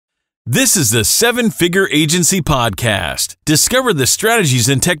This is the Seven Figure Agency Podcast. Discover the strategies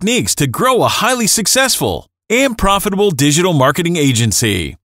and techniques to grow a highly successful and profitable digital marketing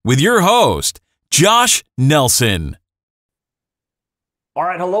agency with your host, Josh Nelson. All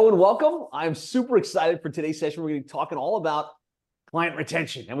right, hello and welcome. I'm super excited for today's session. We're going to be talking all about client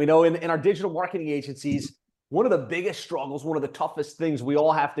retention. And we know in our digital marketing agencies, one of the biggest struggles, one of the toughest things we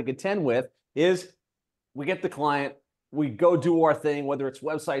all have to contend with is we get the client, we go do our thing, whether it's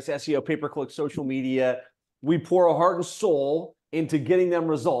websites, SEO, pay-per-click, social media. We pour our heart and soul into getting them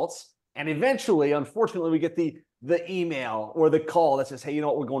results. And eventually, unfortunately, we get the email or the call that says, hey, you know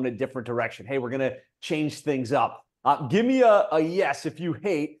what, we're going in a different direction. Hey, we're going to change things up. Give me a yes if you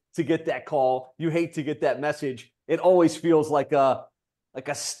hate to get that call, you hate to get that message. It always feels like a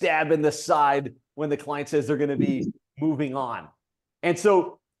stab in the side when the client says they're going to be moving on. And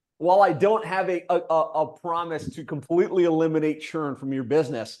so while I don't have a promise to completely eliminate churn from your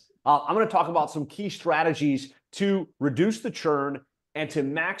business, I'm going to talk about some key strategies to reduce the churn and to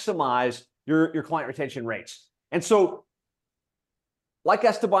maximize your client retention rates. And so, like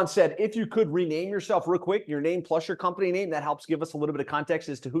Esteban said, if you could rename yourself real quick, your name plus your company name, that helps give us a little bit of context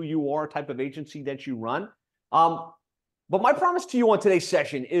as to who you are, type of agency that you run. But my promise to you on today's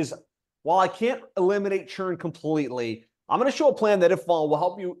session is, while I can't eliminate churn completely, I'm going to show a plan that, if followed, will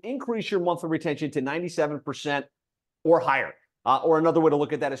help you increase your monthly retention to 97% or higher. Or another way to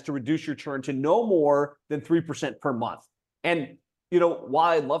look at that is to reduce your churn to no more than 3% per month. And, you know,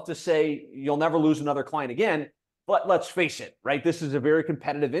 while I'd love to say you'll never lose another client again, but let's face it, right? This is a very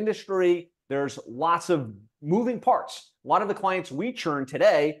competitive industry. There's lots of moving parts. A lot of the clients we churn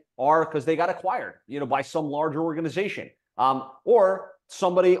today are because they got acquired, by some larger organization, or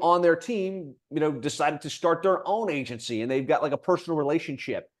somebody on their team, decided to start their own agency and they've got like a personal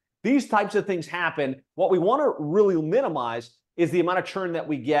relationship. These types of things happen. What we want to really minimize is the amount of churn that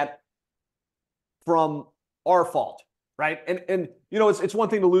we get from our fault, right? And it's one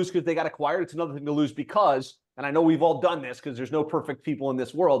thing to lose because they got acquired. It's another thing to lose because, and I know we've all done this because there's no perfect people in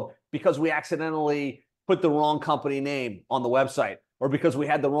this world, because we accidentally put the wrong company name on the website, or because we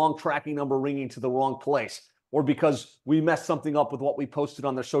had the wrong tracking number ringing to the wrong place, or because we messed something up with what we posted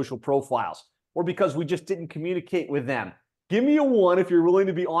on their social profiles, or because we just didn't communicate with them. Give me a one if you're willing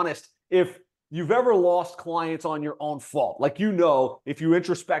to be honest, if you've ever lost clients on your own fault. Like, if you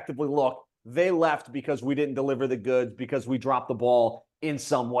introspectively look, they left because we didn't deliver the goods, because we dropped the ball in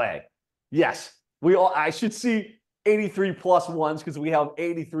some way. Yes, I should see 83 plus ones because we have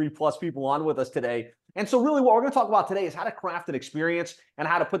 83 plus people on with us today. And so really what we're going to talk about today is how to craft an experience and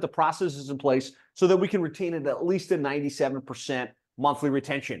how to put the processes in place so that we can retain it at least a 97% monthly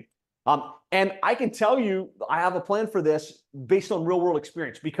retention. And I can tell you, I have a plan for this based on real world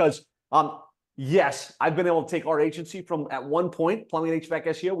experience because, yes, I've been able to take our agency from, at one point, Plumbing and HVAC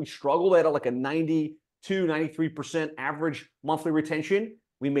SEO, we struggled at like a 92, 93% average monthly retention.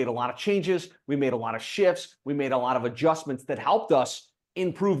 We made a lot of changes. We made a lot of shifts. We made a lot of adjustments that helped us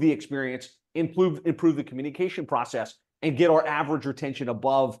improve the experience, improve the communication process, and get our average retention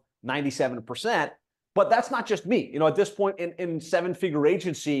above 97%. But that's not just me. At this point in Seven Figure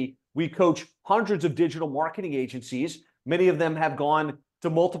Agency, we coach hundreds of digital marketing agencies. Many of them have gone to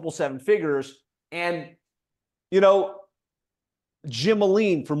multiple seven figures. And, Jim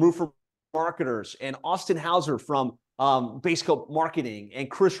Aline from Roofer Marketers, and Austin Hauser from Basecoat Marketing, and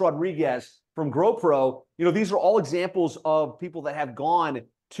Chris Rodriguez from GrowPro, these are all examples of people that have gone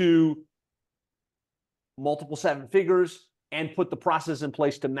to multiple seven figures and put the process in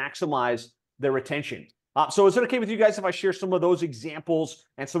place to maximize their retention. So is it okay with you guys if I share some of those examples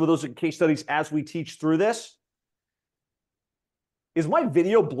and some of those case studies as we teach through this? Is my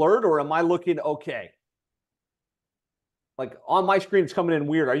video blurred or am I looking okay? Like on my screen, it's coming in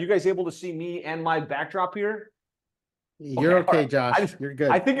weird. Are you guys able to see me and my backdrop here? You're okay, right. Josh. You're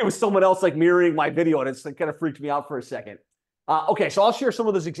good. I think it was someone else like mirroring my video, and it's kind of freaked me out for a second. Okay, so I'll share some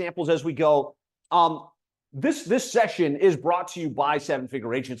of those examples as we go. This session is brought to you by Seven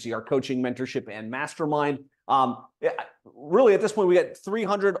Figure Agency, our coaching, mentorship, and mastermind. Really, at this point, we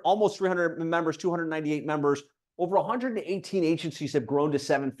got almost 300 members, 298 members. Over 118 agencies have grown to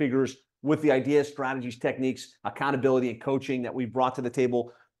seven figures with the ideas, strategies, techniques, accountability, and coaching that we've brought to the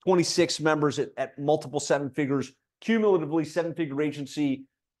table. 26 members at multiple seven figures. Cumulatively, seven-figure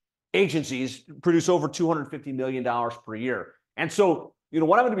agencies produce over $250 million per year. And so,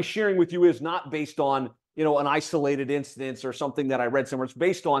 what I'm going to be sharing with you is not based on, an isolated instance or something that I read somewhere. It's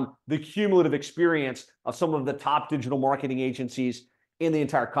based on the cumulative experience of some of the top digital marketing agencies in the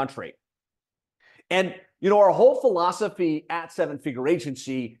entire country. And, our whole philosophy at Seven Figure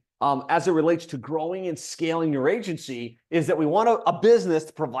Agency as it relates to growing and scaling your agency is that we want a business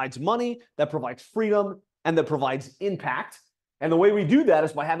that provides money, that provides freedom, and that provides impact. And the way we do that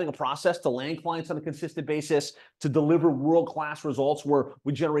is by having a process to land clients on a consistent basis, to deliver world-class results where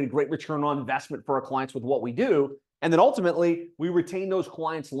we generate a great return on investment for our clients with what we do. And then ultimately, we retain those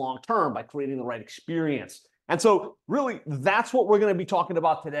clients long-term by creating the right experience. And so really, that's what we're going to be talking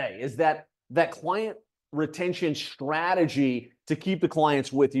about today, is that client retention strategy to keep the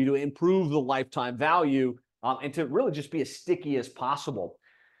clients with you, to improve the lifetime value, and to really just be as sticky as possible.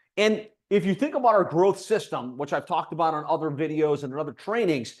 And if you think about our growth system, which I've talked about on other videos and other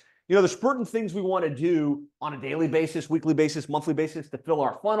trainings, there's certain things we want to do on a daily basis, weekly basis, monthly basis to fill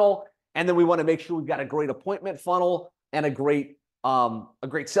our funnel. And then we want to make sure we've got a great appointment funnel and a great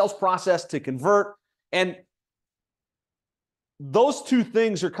sales process to convert. And those two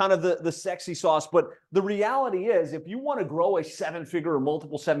things are kind of the sexy sauce. But the reality is, if you want to grow a seven-figure or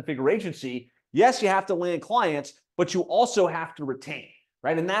multiple seven-figure agency, yes, you have to land clients, but you also have to retain.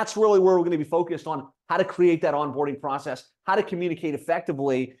 Right. And that's really where we're going to be focused on how to create that onboarding process, how to communicate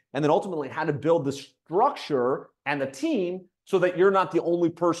effectively, and then ultimately how to build the structure and the team so that you're not the only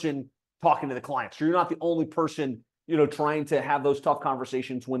person talking to the clients. You're not the only person, trying to have those tough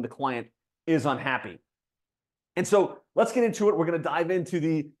conversations when the client is unhappy. And so let's get into it. We're going to dive into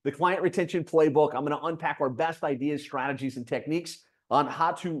the client retention playbook. I'm going to unpack our best ideas, strategies, and techniques on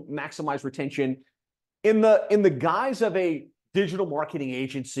how to maximize retention in the guise of a digital marketing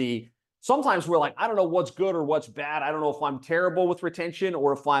agency. Sometimes we're like, I don't know what's good or what's bad. I don't know if I'm terrible with retention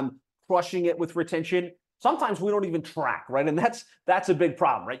or if I'm crushing it with retention. Sometimes we don't even track, right? And that's a big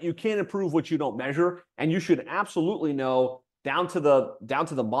problem, right? You can't improve what you don't measure, and you should absolutely know down to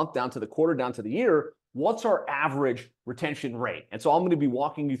the month, down to the quarter, down to the year, what's our average retention rate. And so I'm going to be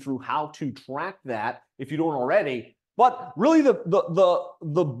walking you through how to track that if you don't already. But really, the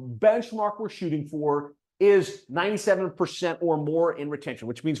benchmark we're shooting for is 97% or more in retention,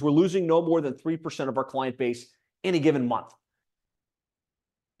 which means we're losing no more than 3% of our client base in a given month.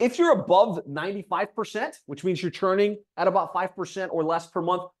 If you're above 95%, which means you're churning at about 5% or less per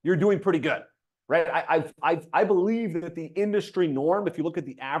month, you're doing pretty good, right? I believe that the industry norm, if you look at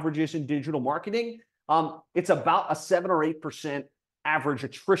the averages in digital marketing, it's about a 7 or 8% average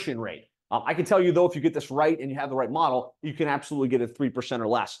attrition rate. I can tell you, though, if you get this right and you have the right model, you can absolutely get it 3% or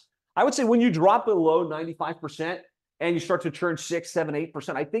less. I would say when you drop below 95% and you start to churn 6, 7,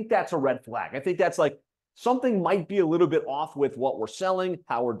 8%, I think that's a red flag. I think that's like something might be a little bit off with what we're selling,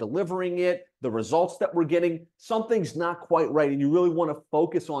 how we're delivering it, the results that we're getting. Something's not quite right, and you really want to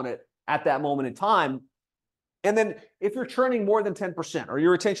focus on it at that moment in time. And then if you're churning more than 10% or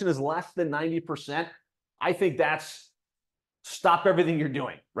your retention is less than 90%, I think that's stop everything you're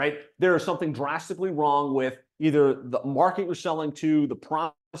doing, right? There is something drastically wrong with either the market you're selling to, the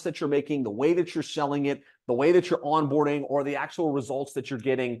promise that you're making, the way that you're selling it, the way that you're onboarding, or the actual results that you're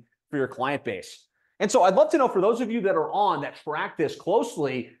getting for your client base. And so I'd love to know, for those of you that are that track this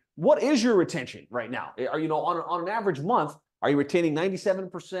closely, what is your retention right now? Are you on an average month, are you retaining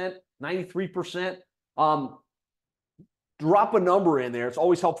 97%, 93%? Drop a number in there. It's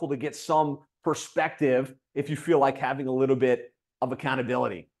always helpful to get some perspective if you feel like having a little bit of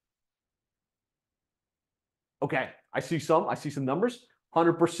accountability. Okay, I see some numbers.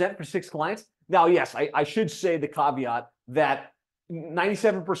 100% for 6 clients. Now, yes, I should say the caveat that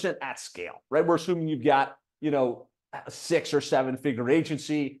 97% at scale, right? We're assuming you've got, a 6 or 7 figure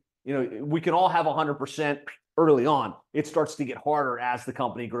agency. We can all have 100% early on. It starts to get harder as the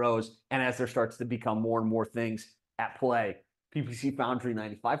company grows and as there starts to become more and more things at play. PPC Foundry,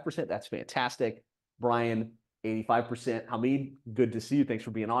 95%. That's fantastic. Brian, 85%. Hamid, good to see you. Thanks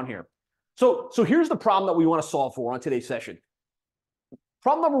for being on here. So here's the problem that we want to solve for on today's session.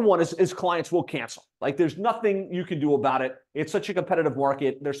 Problem number one is clients will cancel. Like, there's nothing you can do about it. It's such a competitive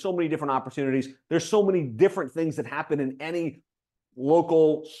market. There's so many different opportunities. There's so many different things that happen in any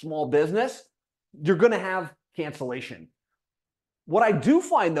local small business. You're going to have cancellation. What I do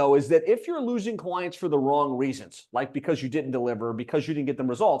find, though, is that if you're losing clients for the wrong reasons, like because you didn't deliver, because you didn't get them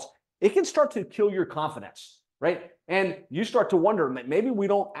results, it can start to kill your confidence, right? And you start to wonder, maybe we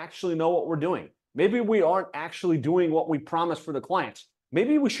don't actually know what we're doing. Maybe we aren't actually doing what we promised for the clients.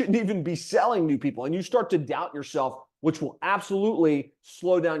 Maybe we shouldn't even be selling new people. And you start to doubt yourself, which will absolutely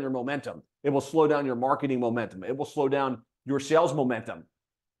slow down your momentum. It will slow down your marketing momentum. It will slow down your sales momentum.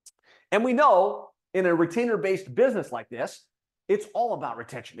 And we know in a retainer-based business like this, it's all about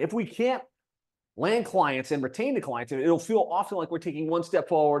retention. If we can't land clients and retain the clients, it'll feel often like we're taking one step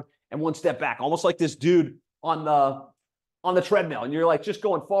forward and one step back, almost like this dude on the treadmill. And you're like just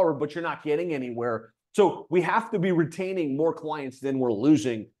going forward, but you're not getting anywhere. So we have to be retaining more clients than we're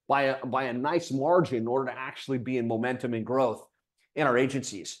losing by a nice margin in order to actually be in momentum and growth in our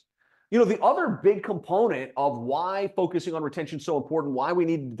agencies. The other big component of why focusing on retention is so important, why we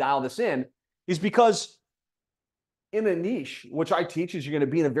need to dial this in, is because in a niche, which I teach is you're going to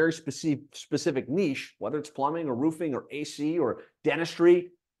be in a very specific niche, whether it's plumbing or roofing or AC or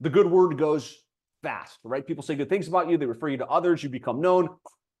dentistry, the good word goes fast, right? People say good things about you, they refer you to others, you become known,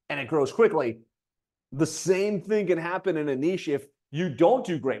 and it grows quickly. The same thing can happen in a niche if you don't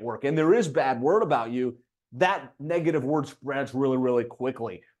do great work and there is bad word about you. That negative word spreads really, really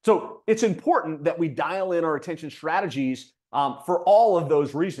quickly. So it's important that we dial in our retention strategies for all of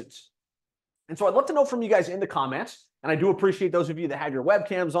those reasons. And so I'd love to know from you guys in the comments, and I do appreciate those of you that have your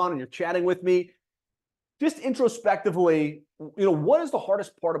webcams on and you're chatting with me, just introspectively, what is the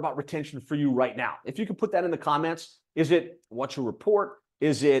hardest part about retention for you right now? If you could put that in the comments, is it what you report?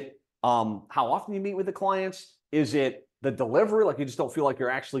 Is it how often you meet with the clients? Is it the delivery? Like you just don't feel like you're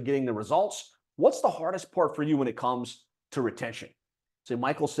actually getting the results? What's the hardest part for you when it comes to retention? So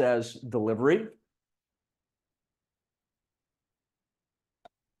Michael says delivery.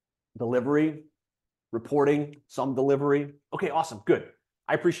 Delivery, reporting, some delivery. Okay, awesome, good.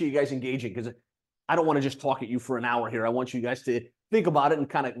 I appreciate you guys engaging because I don't want to just talk at you for an hour here. I want you guys to think about it and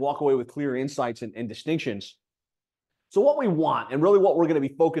kind of walk away with clear insights and distinctions. So what we want, and really what we're going to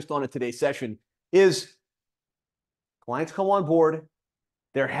be focused on in today's session, is clients come on board,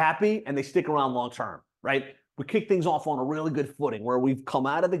 they're happy, and they stick around long term, right? We kick things off on a really good footing where we've come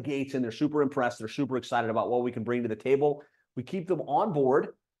out of the gates and they're super impressed, they're super excited about what we can bring to the table. We keep them on board,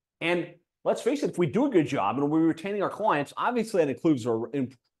 and let's face it, if we do a good job and we're retaining our clients, obviously that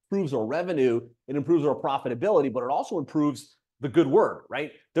improves our revenue, it improves our profitability, but it also improves the good word,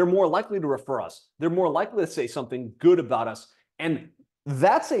 right? They're more likely to refer us. They're more likely to say something good about us. And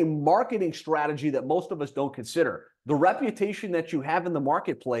that's a marketing strategy that most of us don't consider. The reputation that you have in the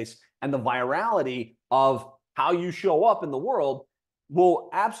marketplace and the virality of how you show up in the world will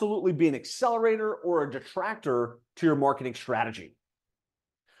absolutely be an accelerator or a detractor to your marketing strategy.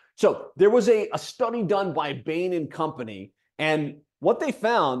 So there was a study done by Bain & Company, and what they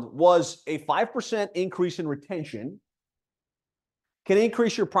found was a 5% increase in retention can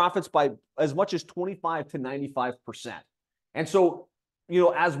increase your profits by as much as 25 to 95%. And so,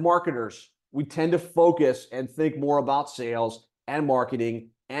 as marketers, we tend to focus and think more about sales and marketing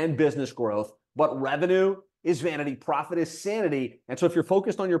and business growth, but revenue is vanity, profit is sanity. And so if you're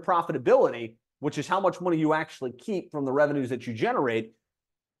focused on your profitability, which is how much money you actually keep from the revenues that you generate,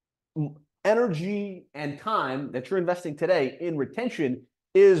 energy and time that you're investing today in retention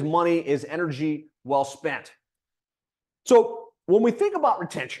is money, is energy well spent. So when we think about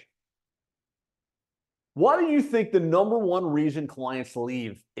retention, what do you think the number one reason clients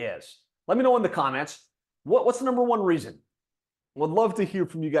leave is? Let me know in the comments. What's the number one reason? Would love to hear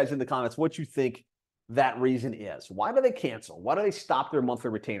from you guys in the comments what you think that reason is. Why do they cancel? Why do they stop their monthly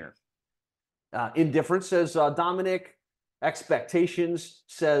retainer? Indifference, says Dominic. Expectations,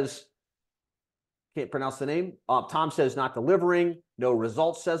 says, can't pronounce the name. Tom says not delivering. No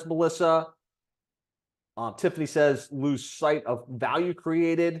results, says Melissa. Tiffany says lose sight of value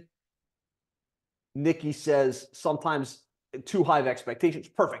created. Nikki says sometimes too high of expectations.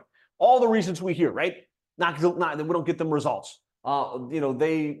 Perfect. All the reasons we hear, right? Not that we don't get them results. They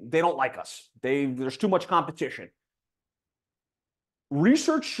don't like us. There's too much competition.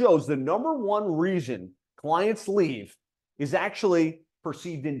 Research shows the number one reason clients leave is actually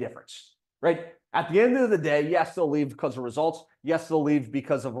perceived indifference, right? At the end of the day, yes, they'll leave because of results. Yes, they'll leave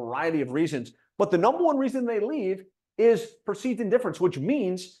because of a variety of reasons. But the number one reason they leave is perceived indifference, which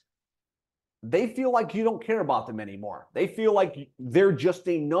means they feel like you don't care about them anymore. They feel like they're just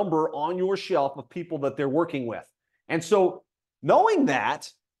a number on your shelf of people that they're working with. And so knowing that,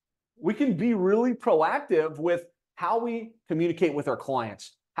 we can be really proactive with how we communicate with our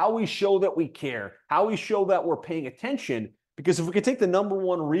clients, how we show that we care, how we show that we're paying attention. Because if we can take the number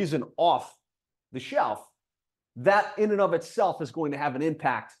one reason off the shelf, that in and of itself is going to have an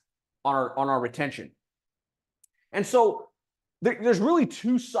impact on our retention. And so there's really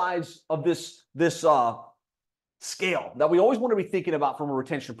two sides of this scale that we always want to be thinking about from a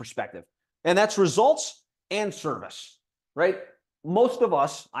retention perspective. And that's results and service, right? Most of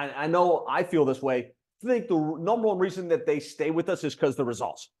us, I know I feel this way, think the number one reason that they stay with us is because of the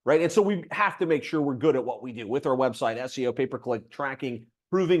results, right? And so we have to make sure we're good at what we do with our website, SEO, pay-per-click, tracking,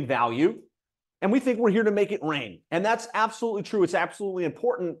 proving value. And we think we're here to make it rain. And that's absolutely true. It's absolutely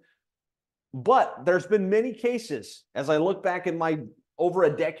important. But there's been many cases, as I look back in my over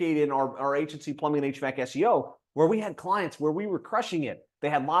a decade in our agency, plumbing and HVAC SEO, where we had clients where we were crushing it. They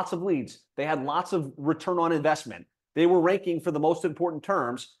had lots of leads. They had lots of return on investment. They were ranking for the most important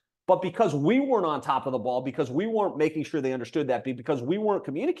terms. But because we weren't on top of the ball, because we weren't making sure they understood that, because we weren't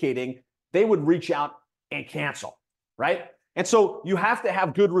communicating, they would reach out and cancel, right? And so you have to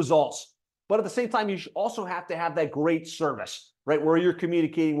have good results. But at the same time, you also have to have that great service, right? Where you're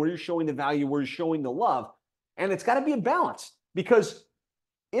communicating, where you're showing the value, where you're showing the love. And it's got to be a balance, because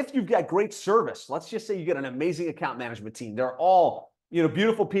if you've got great service, let's just say you get an amazing account management team. They're all,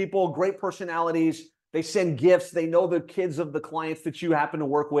 beautiful people, great personalities. They send gifts. They know the kids of the clients that you happen to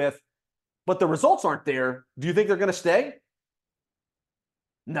work with, but the results aren't there. Do you think they're going to stay?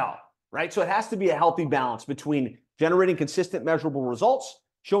 No, right? So it has to be a healthy balance between generating consistent, measurable results,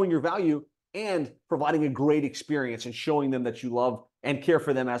 showing your value, and providing a great experience and showing them that you love and care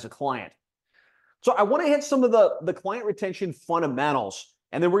for them as a client. So I want to hit some of the client retention fundamentals,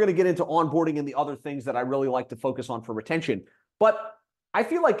 and then we're going to get into onboarding and the other things that I really like to focus on for retention. But I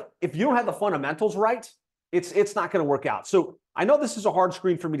feel like if you don't have the fundamentals right, it's not going to work out. So I know this is a hard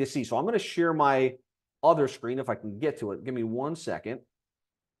screen for me to see, so I'm going to share my other screen if I can get to it. Give me 1 second.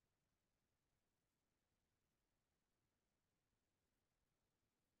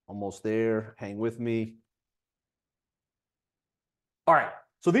 Almost there. Hang with me. All right.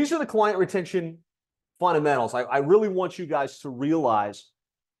 So these are the client retention fundamentals. I really want you guys to realize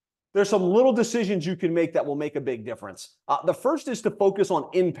there's some little decisions you can make that will make a big difference. The first is to focus on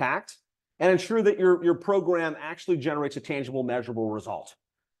impact and ensure that your program actually generates a tangible, measurable result.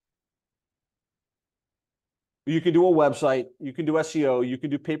 You can do a website, you can do SEO, you can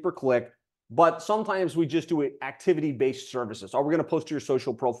do pay-per-click, but sometimes we just do activity-based services. Or we're going to post to your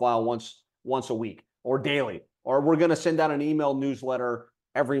social profile once a week or daily, or we're going to send out an email newsletter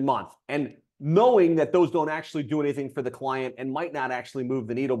every month. And knowing that those don't actually do anything for the client and might not actually move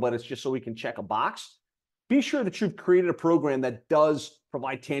the needle, but it's just so we can check a box, be sure that you've created a program that does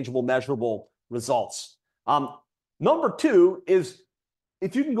provide tangible, measurable results. Number two is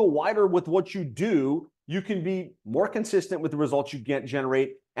if you can go wider with what you do, you can be more consistent with the results you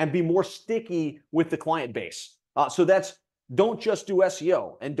generate and be more sticky with the client base. So that's, don't just do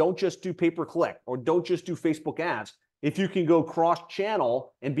SEO and don't just do pay-per-click or don't just do Facebook ads. If you can go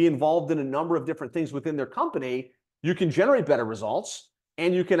cross-channel and be involved in a number of different things within their company, you can generate better results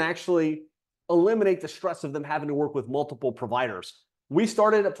and you can actually eliminate the stress of them having to work with multiple providers. We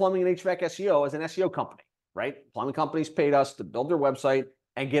started at Plumbing and HVAC SEO as an SEO company, right? Plumbing companies paid us to build their website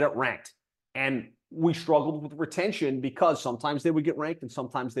and get it ranked. And we struggled with retention because sometimes they would get ranked and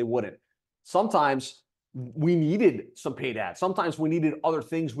sometimes they wouldn't. Sometimes we needed some paid ads. Sometimes we needed other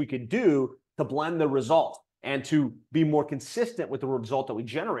things we could do to blend the result and to be more consistent with the result that we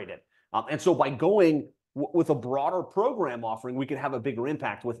generated. And so by going with a broader program offering, we could have a bigger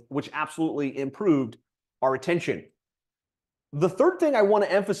impact, which absolutely improved our retention. The third thing I want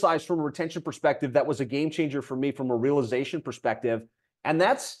to emphasize from a retention perspective that was a game changer for me from a realization perspective, and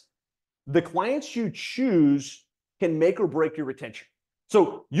that's the clients you choose can make or break your retention.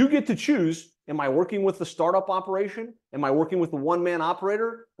 So you get to choose, am I working with the startup operation? Am I working with a one-man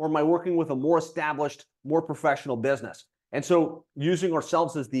operator? Or am I working with a more established, more professional business? And so using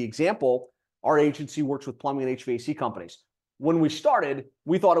ourselves as the example, our agency works with plumbing and HVAC companies. When we started,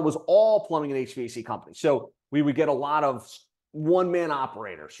 we thought it was all plumbing and HVAC companies. So we would get a lot of one-man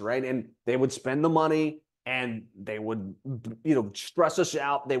operators, right? And they would spend the money and they would, stress us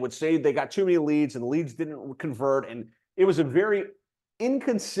out. They would say they got too many leads and the leads didn't convert. And it was a very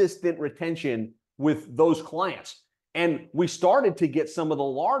inconsistent retention with those clients. And we started to get some of the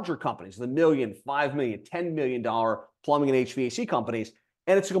larger companies, the $1 million, $5 million, $10 million plumbing and HVAC companies.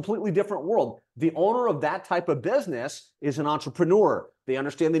 And it's a completely different world. The owner of that type of business is an entrepreneur. They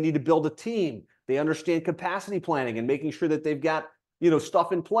understand they need to build a team. They understand capacity planning and making sure that they've got,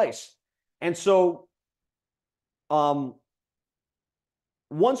 stuff in place. And so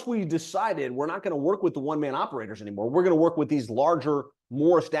once we decided we're not going to work with the one-man operators anymore, we're going to work with these larger,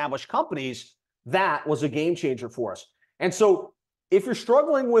 more established companies, that was a game changer for us. And so if you're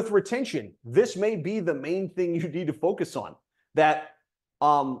struggling with retention, this may be the main thing you need to focus on, that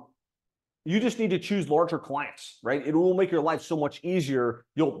you just need to choose larger clients, right? It will make your life so much easier.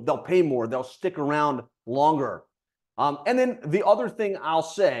 They'll pay more. They'll stick around longer. And then the other thing I'll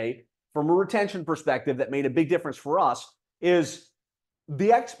say from a retention perspective that made a big difference for us is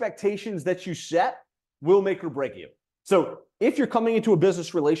the expectations that you set will make or break you. So if you're coming into a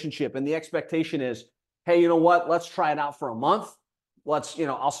business relationship and the expectation is, hey, you know what, let's try it out for a month.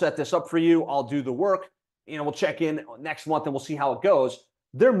 I'll set this up for you. I'll do the work. We'll check in next month and we'll see how it goes.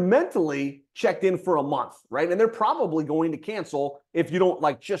 They're mentally checked in for a month, right? And they're probably going to cancel if you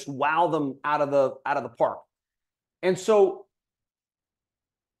don't just wow them out of the park. And so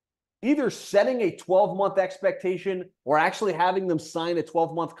either setting a 12-month expectation or actually having them sign a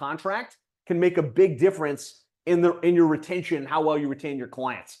 12-month contract can make a big difference in your retention, how well you retain your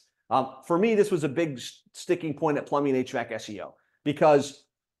clients. For me, this was a big sticking point at Plumbing and HVAC SEO because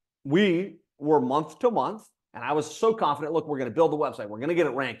we were month to month, and I was so confident, look, we're going to build the website. We're going to get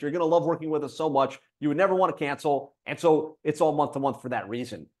it ranked. You're going to love working with us so much. You would never want to cancel. And so it's all month to month for that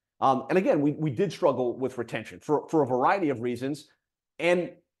reason. And again, we did struggle with retention for a variety of reasons.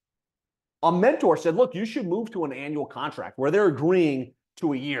 And a mentor said, look, you should move to an annual contract where they're agreeing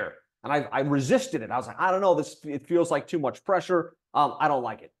to a year. And I resisted it. I was like, I don't know, it feels like too much pressure. I don't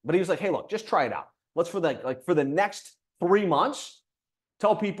like it. But he was like, hey, look, just try it out. Let's for the next 3 months,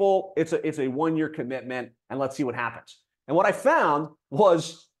 tell people it's a 1-year commitment and let's see what happens. And what I found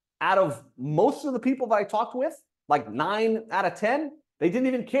was out of most of the people that I talked with, like 9 out of 10, they didn't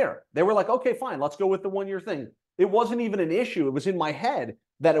even care. They were like, okay, fine, let's go with the 1-year thing. It wasn't even an issue. It was in my head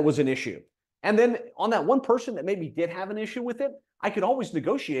that it was an issue. And then on that one person that maybe did have an issue with it, I could always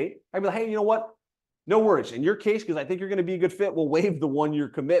negotiate. I'd be like, hey, you know what? No worries. In your case, because I think you're going to be a good fit, we'll waive the 1-year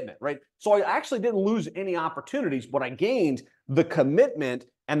commitment, right? So I actually didn't lose any opportunities, but I gained the commitment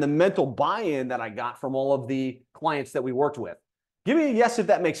and the mental buy-in that I got from all of the clients that we worked with. Give me a yes if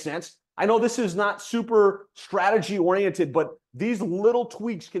that makes sense. I know this is not super strategy oriented, but these little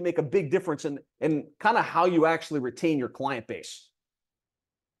tweaks can make a big difference in kind of how you actually retain your client base.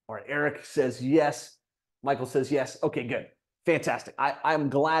 All right, Eric says yes. Michael says yes. Okay, good. Fantastic. I'm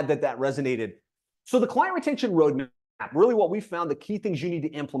glad that resonated. So the client retention roadmap, really what we found, the key things you need to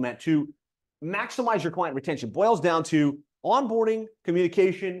implement to maximize your client retention boils down to onboarding,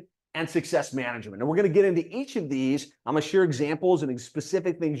 communication, and success management. And we're going to get into each of these. I'm going to share examples and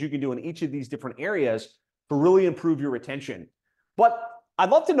specific things you can do in each of these different areas to really improve your retention. But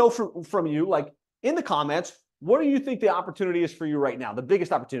I'd love to know from you, like in the comments, what do you think the opportunity is for you right now? The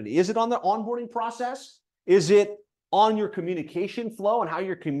biggest opportunity. Is it on the onboarding process? Is it on your communication flow and how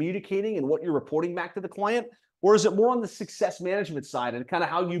you're communicating and what you're reporting back to the client? Or is it more on the success management side and kind of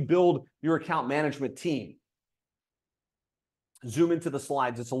how you build your account management team? Zoom into the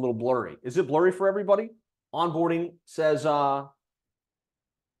slides. It's a little blurry. Is it blurry for everybody? Onboarding says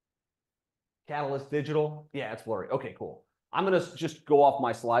Catalyst Digital. Yeah, it's blurry. Okay, cool. I'm going to just go off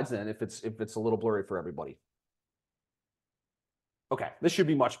my slides then if it's a little blurry for everybody. Okay, this should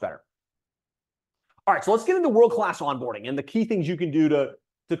be much better. All right, so let's get into world-class onboarding and the key things you can do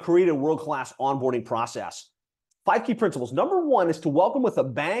to create a world-class onboarding process. 5 key principles. Number 1 is to welcome with a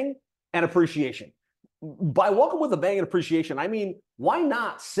bang and appreciation. By welcome with a bang and appreciation, I mean, why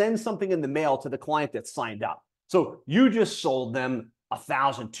not send something in the mail to the client that's signed up? So you just sold them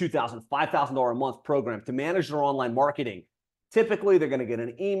 $1,000, $2,000, $5,000 a month program to manage their online marketing. Typically, they're going to get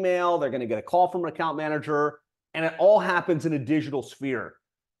an email, they're going to get a call from an account manager, and it all happens in a digital sphere.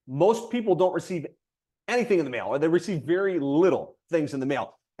 Most people don't receive anything in the mail, or they receive very little things in the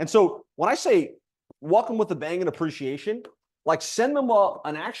mail. And so when I say welcome with a bang and appreciation, like send them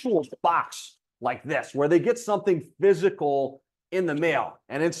an actual box like this, where they get something physical in the mail.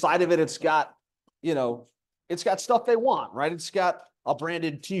 And inside of it, it's got, it's got stuff they want, right? It's got a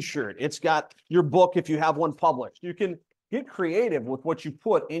branded t-shirt. It's got your book if you have one published. You can get creative with what you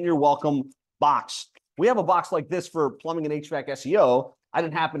put in your welcome box. We have a box like this for plumbing and HVAC SEO. I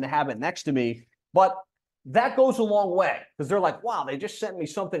didn't happen to have it next to me, but that goes a long way because they're like, wow, they just sent me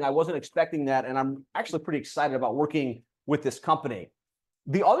something. I wasn't expecting that. And I'm actually pretty excited about working with this company.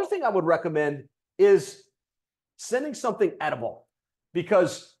 The other thing I would recommend is sending something edible,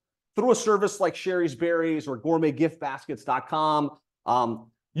 because through a service like Sherry's Berries or gourmetgiftbaskets.com,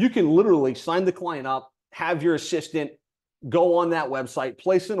 you can literally sign the client up, have your assistant go on that website,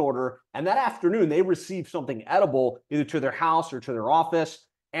 place an order, and that afternoon they receive something edible either to their house or to their office,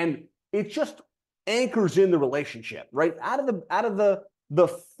 and it just anchors in the relationship, right? Out of the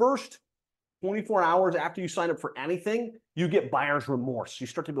first 24 hours after you sign up for anything, you get buyer's remorse. You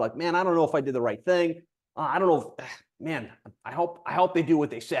start to be like, man, I don't know if I did the right thing. I don't know if, man, I hope they do what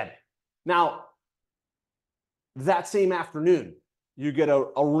they said. Now, that same afternoon, you get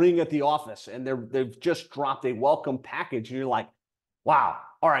a ring at the office and they've just dropped a welcome package and you're like, wow,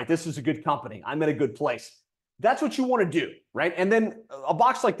 all right, this is a good company. I'm in a good place. That's what you want to do, right? And then a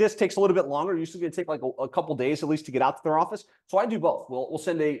box like this takes a little bit longer. Usually going to take like a couple days at least to get out to their office. So I do both. We'll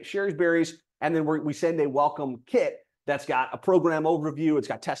send a Sherry's Berries, and then we send a welcome kit that's got a program overview. It's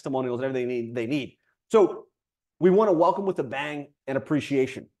got testimonials and everything they need. So we want to welcome with a bang and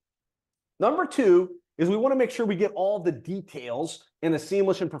appreciation. Number 2 is we want to make sure we get all the details in a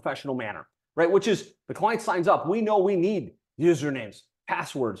seamless and professional manner, right? Which is the client signs up. We know we need usernames,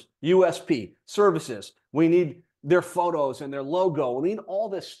 passwords, USP, services. We need their photos and their logo. We need all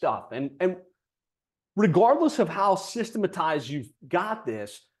this stuff. And regardless of how systematized you've got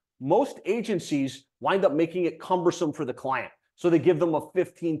this, most agencies wind up making it cumbersome for the client. So they give them a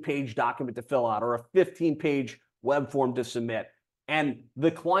 15-page document to fill out or a 15-page web form to submit. And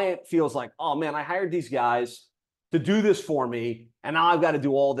the client feels like, oh man, I hired these guys to do this for me, and now I've got to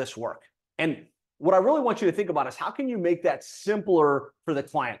do all this work. And what I really want you to think about is, how can you make that simpler for the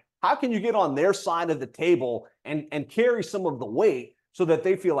client? How can you get on their side of the table and carry some of the weight so that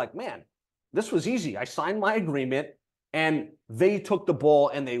they feel like, man, this was easy. I signed my agreement and they took the ball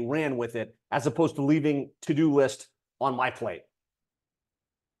and they ran with it, as opposed to leaving to-do list on my plate.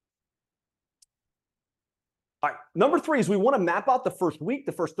 All right, number 3 is we want to map out the first week,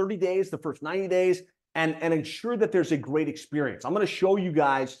 the first 30 days, the first 90 days, and ensure that there's a great experience. I'm going to show you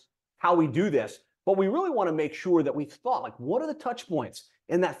guys how we do this, but we really want to make sure that we've thought, like, what are the touch points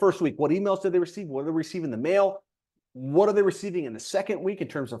in that first week? What emails did they receive? What are they receiving in the mail? What are they receiving in the second week in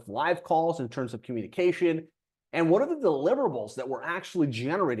terms of live calls, in terms of communication? And what are the deliverables that we're actually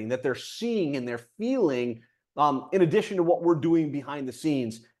generating, that they're seeing and they're feeling, in addition to what we're doing behind the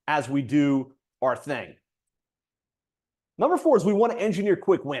scenes as we do our thing? Number 4 is we want to engineer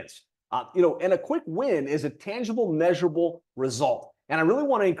quick wins. And a quick win is a tangible, measurable result. And I really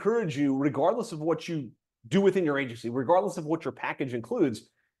want to encourage you, regardless of what you do within your agency, regardless of what your package includes,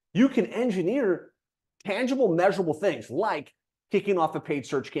 you can engineer tangible, measurable things like kicking off a paid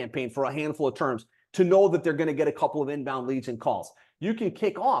search campaign for a handful of terms to know that they're going to get a couple of inbound leads and calls. You can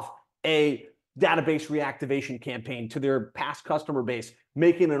kick off a database reactivation campaign to their past customer base,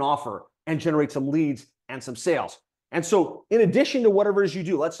 making an offer and generate some leads and some sales. And so in addition to whatever it is you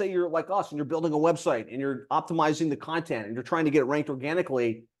do, let's say you're like us and you're building a website and you're optimizing the content and you're trying to get it ranked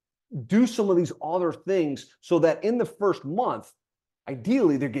organically, do some of these other things so that in the first month,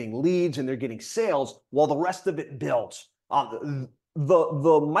 ideally they're getting leads and they're getting sales while the rest of it builds.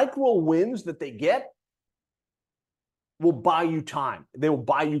 The micro wins that they get will buy you time. They will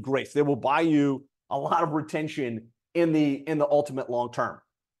buy you grace. They will buy you a lot of retention in the ultimate long term.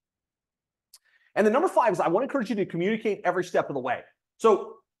 And the number 5 is I want to encourage you to communicate every step of the way.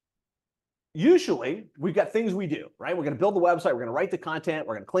 So usually we've got things we do, right? We're going to build the website. We're going to write the content.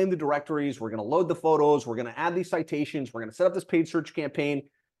 We're going to claim the directories. We're going to load the photos. We're going to add these citations. We're going to set up this paid search campaign.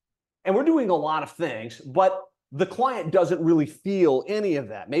 And we're doing a lot of things, but the client doesn't really feel any of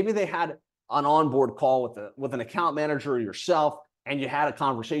that. Maybe they had an onboard call with an account manager or yourself, and you had a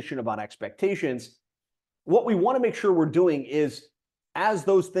conversation about expectations. What we want to make sure we're doing is, as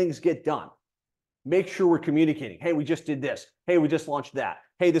those things get done, make sure we're communicating. Hey, we just did this. Hey, we just launched that.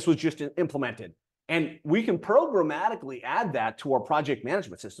 Hey, this was just implemented. And we can programmatically add that to our project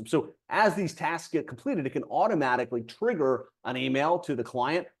management system. So as these tasks get completed, it can automatically trigger an email to the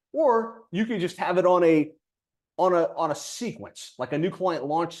client, or you can just have it on a sequence, like a new client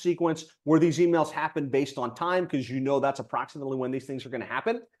launch sequence, where these emails happen based on time, because you know that's approximately when these things are going to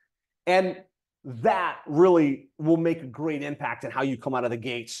happen. And that really will make a great impact in how you come out of the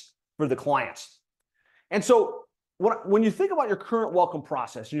gates for the clients. And so when you think about your current welcome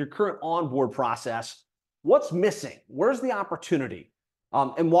process and your current onboard process, what's missing? Where's the opportunity?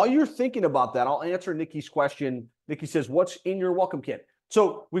 And while you're thinking about that, I'll answer Nikki's question. Nikki says, what's in your welcome kit?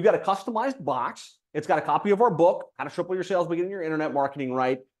 So we've got a customized box. It's got a copy of our book, How to Triple Your Sales by Getting Your Internet Marketing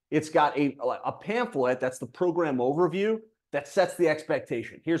Right. It's got a pamphlet, that's the program overview, that sets the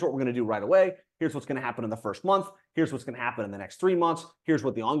expectation. Here's what we're going to do right away. Here's what's going to happen in the first month. Here's what's going to happen in the next 3 months. Here's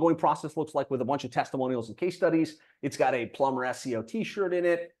what the ongoing process looks like, with a bunch of testimonials and case studies. It's got a Plumber SEO t-shirt in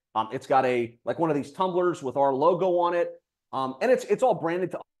it. It's got one of these tumblers with our logo on it. And it's all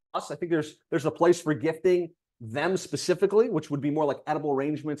branded to us. I think there's a place for gifting them specifically, which would be more like edible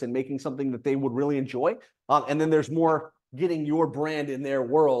arrangements and making something that they would really enjoy. And then there's more getting your brand in their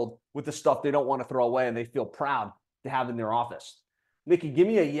world with the stuff they don't want to throw away and they feel proud to have in their office. Nikki, give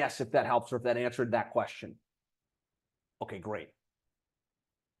me a yes if that helps or if that answered that question. Okay, great.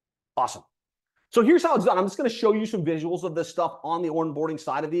 Awesome. So here's how it's done. I'm just going to show you some visuals of this stuff on the onboarding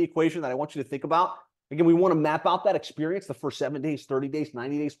side of the equation that I want you to think about. Again, we want to map out that experience, the first 7 days, 30 days,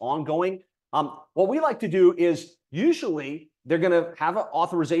 90 days, ongoing. What we like to do is, usually they're going to have an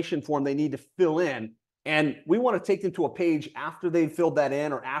authorization form they need to fill in, and we want to take them to a page after they've filled that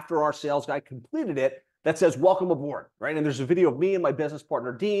in or after our sales guy completed it that says, welcome aboard, right? And there's a video of me and my business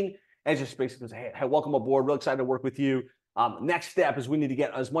partner, Dean, and just basically say, hey, welcome aboard. Real excited to work with you. Next step is we need to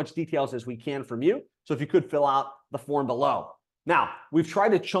get as much details as we can from you. So if you could fill out the form below. Now, we've tried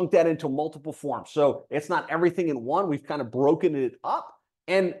to chunk that into multiple forms. So it's not everything in one. We've kind of broken it up.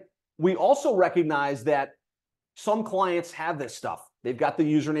 And we also recognize that some clients have this stuff. They've got the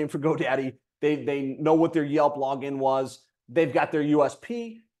username for GoDaddy. They know what their Yelp login was. They've got their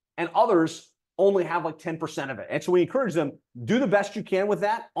USP, and others only have like 10% of it. And so we encourage them, do the best you can with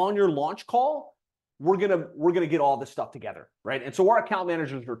that on your launch call. We're gonna get all this stuff together, right? And so our account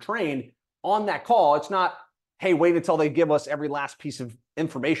managers are trained on that call. It's not, hey, wait until they give us every last piece of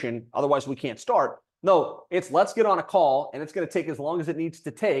information, otherwise we can't start. No, it's let's get on a call, and it's going to take as long as it needs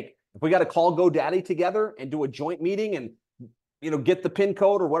to take. If we got to call GoDaddy together and do a joint meeting and get the PIN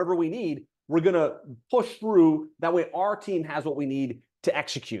code or whatever we need, we're going to push through. That way our team has what we need to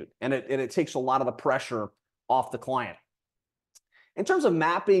execute, and it takes a lot of the pressure off the client. In terms of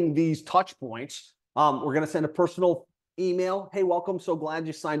mapping these touch points, we're going to send a personal email. Hey, welcome. So glad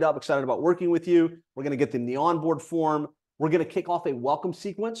you signed up. Excited about working with you. We're going to get them the onboard form. We're going to kick off a welcome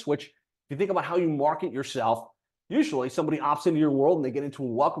sequence, which if you think about how you market yourself, usually somebody opts into your world and they get into a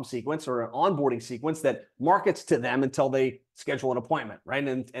welcome sequence or an onboarding sequence that markets to them until they schedule an appointment, right?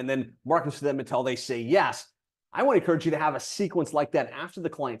 And then markets to them until they say yes. I want to encourage you to have a sequence like that after the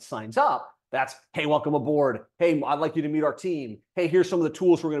client signs up. That's, hey, welcome aboard. Hey, I'd like you to meet our team. Hey, here's some of the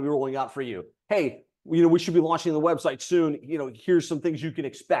tools we're going to be rolling out for you. Hey, we should be launching the website soon. Here's some things you can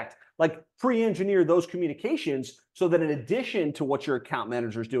expect. Like pre-engineer those communications so that in addition to what your account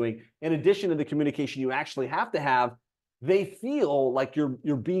manager is doing, in addition to the communication you actually have to have, they feel like you're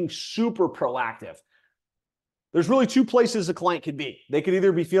being super proactive. There's really two places a client could be. They could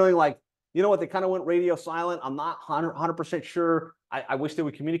either be feeling like, you know what, they kind of went radio silent. I'm not 100% sure. I wish they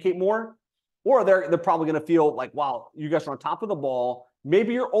would communicate more. Or they're probably going to feel like, wow, you guys are on top of the ball.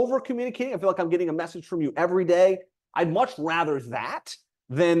 Maybe you're over communicating. I feel like I'm getting a message from you every day. I'd much rather that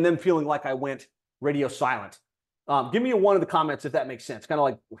than them feeling like I went radio silent. Give me a one in the comments if that makes sense. Kind of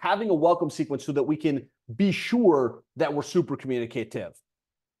like having a welcome sequence so that we can be sure that we're super communicative.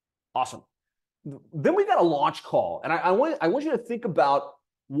 Awesome. Then we got a launch call. And I want you to think about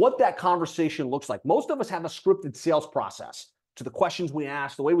what that conversation looks like. Most of us have a scripted sales process to the questions we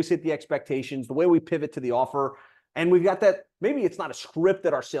ask, the way we set the expectations, the way we pivot to the offer. And we've got that, maybe it's not a script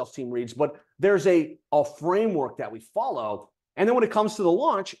that our sales team reads, but there's a framework that we follow. And then when it comes to the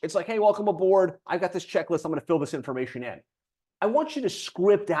launch, it's like, hey, welcome aboard. I've got this checklist. I'm going to fill this information in. I want you to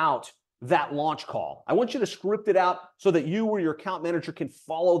script out that launch call. I want you to script it out so that you or your account manager can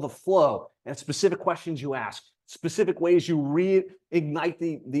follow the flow and specific questions you ask, specific ways you reignite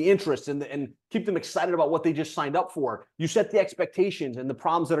the interest and keep them excited about what they just signed up for. You set the expectations and the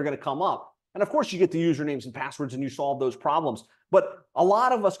problems that are going to come up. And of course, you get the usernames and passwords and you solve those problems. But a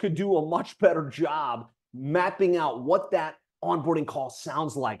lot of us could do a much better job mapping out what that onboarding call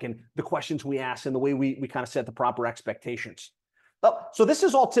sounds like and the questions we ask and the way we kind of set the proper expectations. So this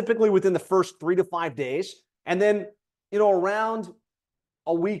is all typically within the first 3 to 5 days. And then, around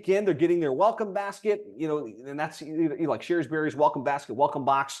a weekend, they're getting their welcome basket, and that's like Sherry's welcome basket, welcome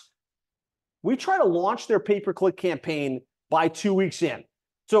box. We try to launch their pay-per-click campaign by 2 weeks in.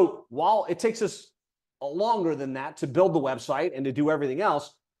 So while it takes us longer than that to build the website and to do everything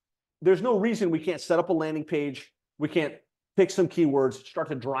else, there's no reason we can't set up a landing page. We can't pick some keywords, start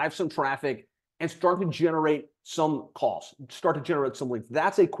to drive some traffic, and start to generate some calls, start to generate some leads.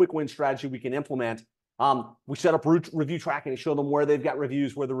 That's a quick win strategy we can implement. We set up review tracking to show them where they've got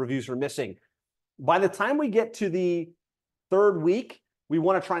reviews, where the reviews are missing. By the time we get to the 3rd week, we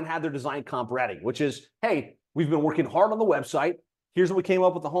want to try and have their design comp ready, which is, hey, we've been working hard on the website. Here's what we came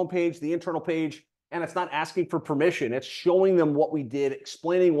up with the homepage, the internal page, and it's not asking for permission. It's showing them what we did,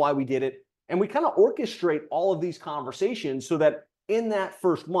 explaining why we did it. And we kind of orchestrate all of these conversations so that in that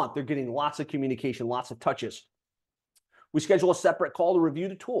first month, they're getting lots of communication, lots of touches. We schedule a separate call to review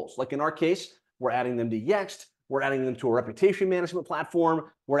the tools. Like in our case, we're adding them to Yext. We're adding them to a reputation management platform.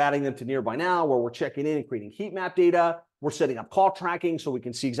 We're adding them to Nearby Now, where we're checking in and creating heat map data. We're setting up call tracking so we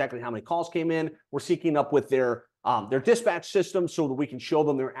can see exactly how many calls came in. We're syncing up with their dispatch system so that we can show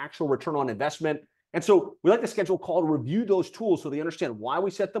them their actual return on investment. And so we like to schedule a call to review those tools so they understand why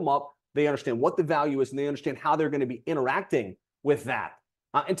we set them up, they understand what the value is, and they understand how they're going to be interacting with that.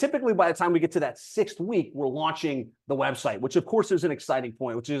 And typically by the time we get to that 6th week, we're launching the website, which of course is an exciting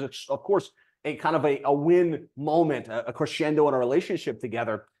point, which is of course a kind of a win moment, a crescendo in our relationship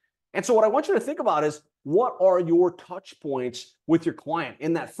together. And so what I want you to think about is, what are your touch points with your client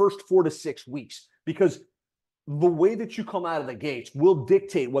in that first 4 to 6 weeks? Because the way that you come out of the gates will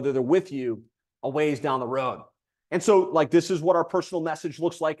dictate whether they're with you a ways down the road. And so like, this is what our personal message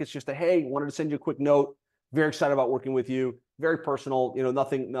looks like. It's just a, hey, wanted to send you a quick note. Very excited about working with you. Very personal,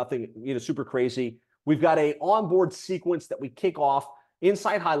 nothing, super crazy. We've got a onboard sequence that we kick off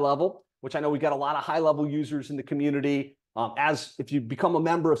inside High Level, which I know we've got a lot of high-level users in the community. As if you become a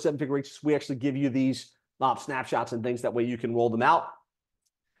member of 7 Figure Agency, we actually give you these snapshots and things. That way you can roll them out.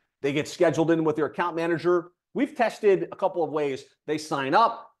 They get scheduled in with their account manager. We've tested a couple of ways. They sign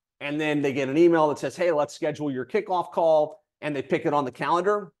up and then they get an email that says, hey, let's schedule your kickoff call, and they pick it on the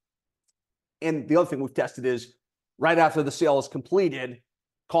calendar. And the other thing we've tested is right after the sale is completed,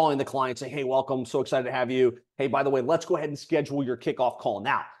 calling the client, saying, hey, welcome, so excited to have you. Hey, by the way, let's go ahead and schedule your kickoff call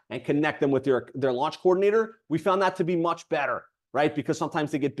now and connect them with their launch coordinator. We found that to be much better, right? Because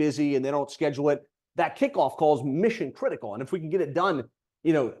sometimes they get busy and they don't schedule it. That kickoff call is mission critical. And if we can get it done,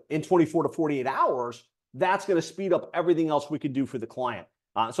 in 24 to 48 hours, that's going to speed up everything else we could do for the client.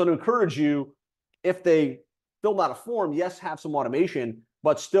 So to encourage you, if they filled out a form, yes, have some automation,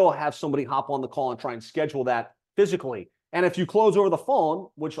 but still have somebody hop on the call and try and schedule that physically. And if you close over the phone,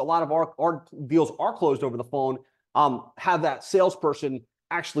 which a lot of our deals are closed over the phone, have that salesperson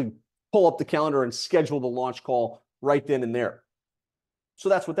actually pull up the calendar and schedule the launch call right then and there. So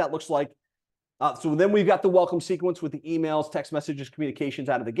that's what that looks like. So then we've got the welcome sequence with the emails, text messages, communications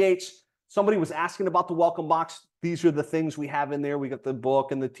out of the gates. Somebody was asking about the welcome box. These are the things we have in there. We got the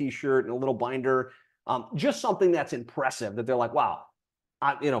book and the t-shirt and a little binder. Just something that's impressive that they're like, wow,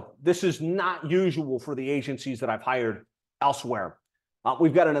 this is not usual for the agencies that I've hired elsewhere.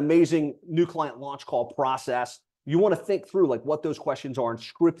 We've got an amazing new client launch call process. You want to think through like what those questions are and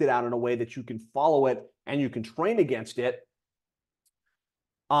script it out in a way that you can follow it and you can train against it.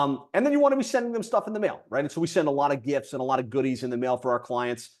 And then you want to be sending them stuff in the mail, right? And so we send a lot of gifts and a lot of goodies in the mail for our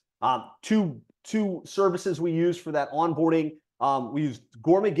clients. Two services we use for that onboarding. We used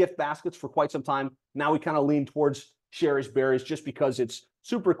gourmet gift baskets for quite some time. Now we kind of lean towards Sherry's Berries just because it's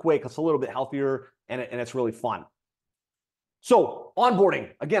super quick, it's a little bit healthier, and it's really fun. So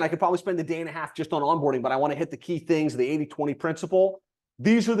onboarding, again, I could probably spend a day and a half just on onboarding, but I want to hit the key things, the 80-20 principle.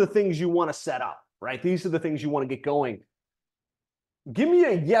 These are the things you want to set up, right? These are the things you want to get going. Give me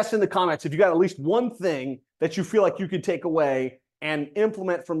a yes in the comments if you got at least one thing that you feel like you could take away and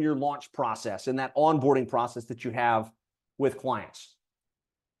implement from your launch process and that onboarding process that you have with clients.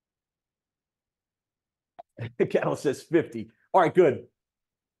 Kettle says 50. All right, good.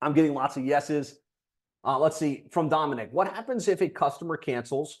 I'm getting lots of yeses. Let's see, from Dominic. What happens if a customer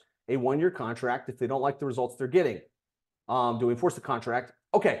cancels a one-year contract if they don't like the results they're getting? Do we enforce the contract?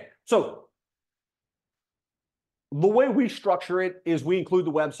 Okay, so the way we structure it is we include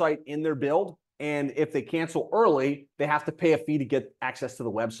the website in their build. And if they cancel early, they have to pay a fee to get access to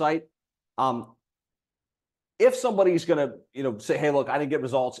the website. If somebody's going to, say, hey, look, I didn't get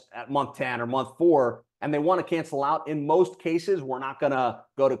results at month 10 or month 4, and they want to cancel out, in most cases, we're not going to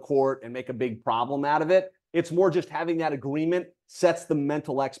go to court and make a big problem out of it. It's more just having that agreement sets the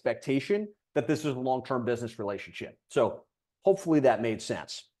mental expectation that this is a long-term business relationship. So hopefully that made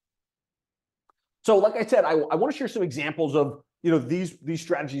sense. So like I said, I want to share some examples of these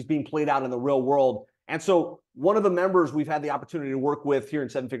strategies being played out in the real world. And so one of the members we've had the opportunity to work with here in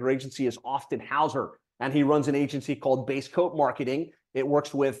Seven Figure Agency is Austin Hauser, and he runs an agency called Base Coat Marketing. It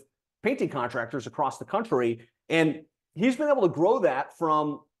works with painting contractors across the country, and he's been able to grow that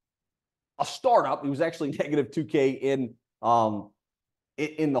from a startup. He was actually negative $2K in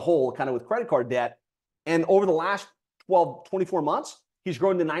the hole, kind of with credit card debt, and over the last 24 months, he's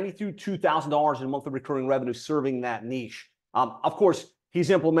grown to $92,000 in monthly recurring revenue serving that niche. Of course, he's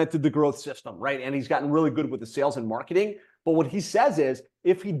implemented the growth system, right? And he's gotten really good with the sales and marketing. But what he says is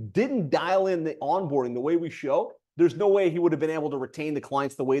if he didn't dial in the onboarding the way we show, there's no way he would have been able to retain the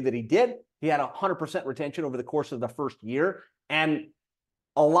clients the way that he did. He had 100% retention over the course of the first year. And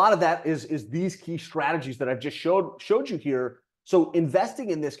a lot of that is these key strategies that I've just showed you here. So investing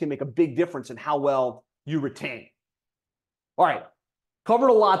in this can make a big difference in how well you retain. All right. Covered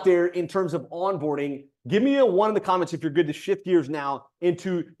a lot there in terms of onboarding. Give me a 1 in the comments if you're good to shift gears now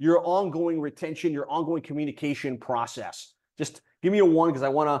into your ongoing retention, your ongoing communication process. Just give me a 1 because I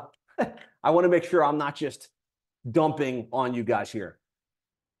want to make sure I'm not just dumping on you guys here.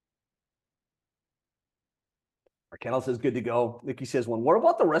 Kendall says good to go. Nikki says 1. What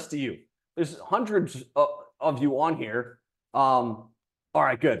about the rest of you? There's hundreds of you on here. All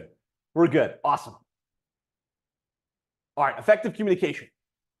right, good. We're good. Awesome. All right, effective communication.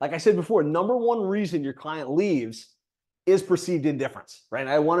 Like I said before, number 1 reason your client leaves is perceived indifference, right? And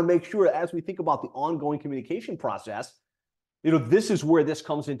I want to make sure as we think about the ongoing communication process, this is where this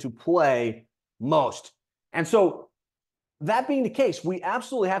comes into play most. And so that being the case, we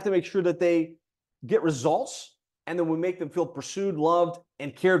absolutely have to make sure that they get results and then we make them feel pursued, loved,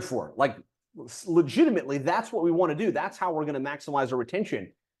 and cared for. Like legitimately, that's what we want to do. That's how we're going to maximize our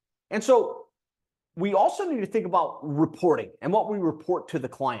retention. And so we also need to think about reporting and what we report to the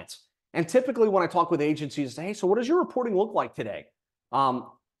clients. And typically when I talk with agencies, I say, hey, so what does your reporting look like today?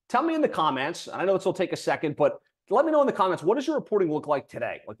 Tell me in the comments. I know it'll take a second, but let me know in the comments, what does your reporting look like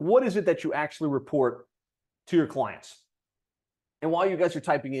today? Like, what is it that you actually report to your clients? And while you guys are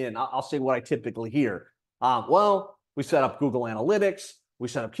typing in, I'll say what I typically hear. Well, we set up Google Analytics, we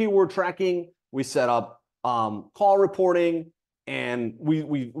set up keyword tracking, we set up call reporting, and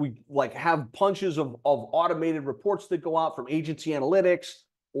we like have bunches of automated reports that go out from Agency Analytics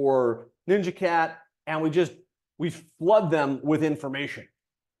or NinjaCat, and we flood them with information,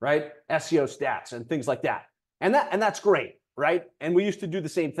 right? SEO stats and things like that. And that's great, right? And we used to do the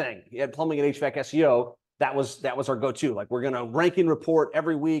same thing. You had plumbing and HVAC SEO. That was our go-to. Like, we're going to ranking report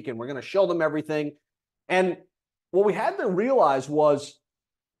every week, and we're going to show them everything. And what we had to realize was,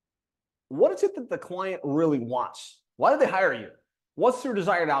 what is it that the client really wants? Why did they hire you? What's their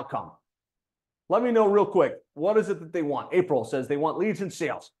desired outcome? Let me know real quick. What is it that they want? April says they want leads and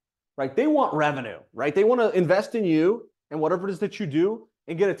sales, right? They want revenue, right? They want to invest in you and whatever it is that you do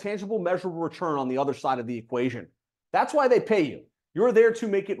and get a tangible, measurable return on the other side of the equation. That's why they pay you. You're there to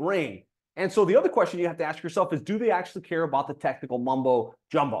make it rain. And so the other question you have to ask yourself is, do they actually care about the technical mumbo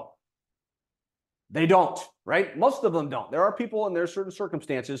jumbo? They don't, right? Most of them don't. There are people in their certain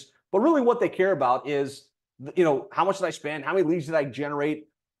circumstances, but really what they care about is, how much did I spend? How many leads did I generate?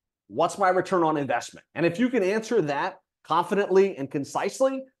 What's my return on investment? And if you can answer that confidently and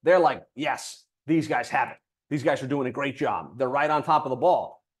concisely, they're like, yes, these guys have it. These guys are doing a great job. They're right on top of the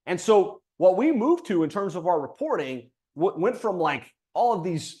ball. And so what we moved to in terms of our reporting went from like all of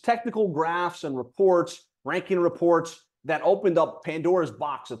these technical graphs and reports, ranking reports that opened up Pandora's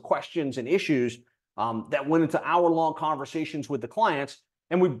box of questions and issues that went into hour-long conversations with the clients.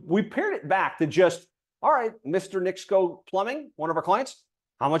 And we pared it back to just, all right, Mr. Nixco Plumbing, one of our clients,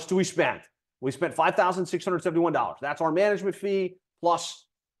 how much do we spend? We spent $5,671. That's our management fee plus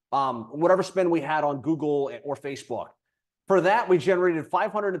whatever spend we had on Google or Facebook. For that, we generated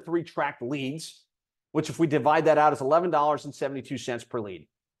 503 tracked leads, which if we divide that out is $11.72 per lead.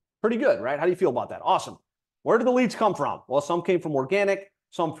 Pretty good, right? How do you feel about that? Awesome. Where did the leads come from? Well, some came from organic,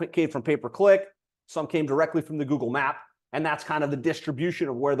 some came from pay-per-click, some came directly from the Google map, and that's kind of the distribution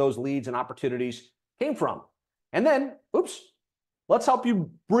of where those leads and opportunities came from. And then, let's help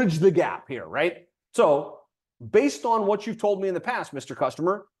you bridge the gap here, right? So based on what you've told me in the past, Mr.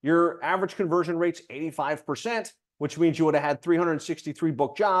 Customer, your average conversion rate's 85%, which means you would have had 363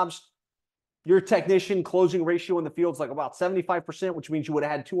 booked jobs. Your technician closing ratio in the field is like about 75%, which means you would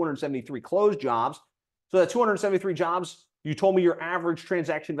have had 273 closed jobs. So that 273 jobs, you told me your average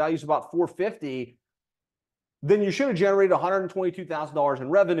transaction value is about $450. Then you should have generated $122,000 in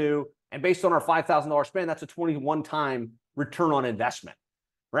revenue. And based on our $5,000 spend, that's a 21-time return on investment,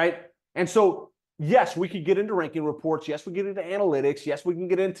 right? And so, yes, we could get into ranking reports. Yes, we get into analytics. Yes, we can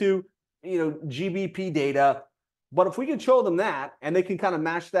get into, GBP data. But if we can show them that and they can kind of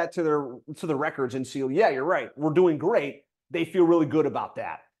match that to the records and see, yeah, you're right, we're doing great, they feel really good about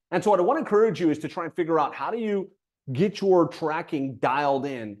that. And so what I want to encourage you is to try and figure out, how do you get your tracking dialed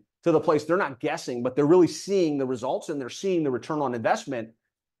in to the place they're not guessing, but they're really seeing the results and they're seeing the return on investment,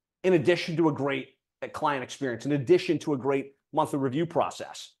 in addition to a great client experience, in addition to a great monthly review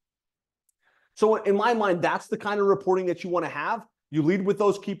process. So in my mind, that's the kind of reporting that you want to have. You lead with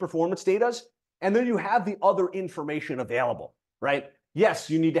those key performance data, and then you have the other information available, right?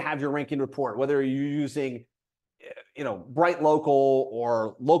 Yes, you need to have your ranking report, whether you're using, Bright Local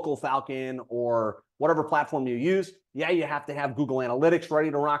or Local Falcon or whatever platform you use. Yeah, you have to have Google Analytics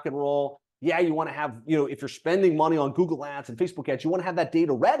ready to rock and roll. Yeah, you want to have, if you're spending money on Google ads and Facebook ads, you want to have that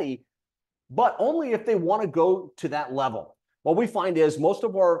data ready, but only if they want to go to that level. What we find is most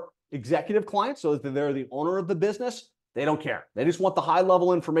of our executive clients, so that they're the owner of the business, they don't care. They just want the high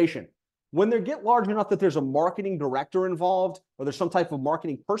level information. When they get large enough that there's a marketing director involved or there's some type of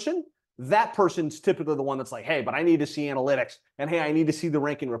marketing person, that person's typically the one that's like, hey, but I need to see analytics, and hey, I need to see the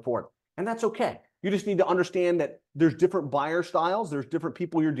ranking report. And that's okay. You just need to understand that there's different buyer styles, there's different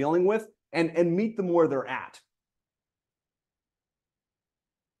people you're dealing with, and meet them where they're at.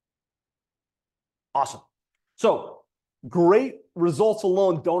 Awesome. So great results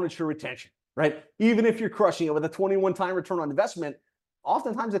alone don't ensure retention, right? Even if you're crushing it with a 21-time return on investment,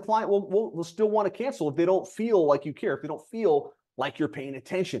 oftentimes the client will still want to cancel if they don't feel like you care, if they don't feel like you're paying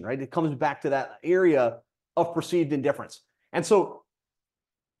attention, right? It comes back to that area of perceived indifference. And so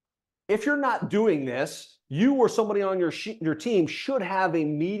if you're not doing this, you or somebody on your team should have a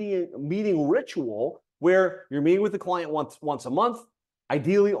meeting ritual where you're meeting with the client once a month,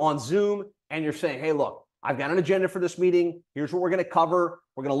 ideally on Zoom, and you're saying, hey, look, I've got an agenda for this meeting. Here's what we're going to cover.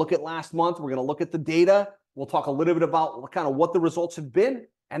 We're going to look at last month. We're going to look at the data. We'll talk a little bit about what the results have been,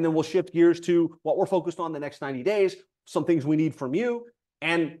 and then we'll shift gears to what we're focused on the next 90 days, some things we need from you.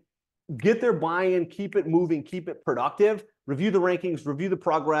 And get their buy-in, keep it moving, keep it productive, review the rankings, review the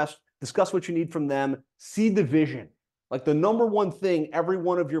progress, discuss what you need from them, seed the vision. Like the number one thing every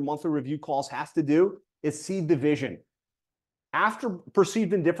one of your monthly review calls has to do is seed the vision. After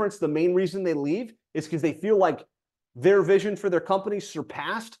perceived indifference, the main reason they leave is because they feel like their vision for their company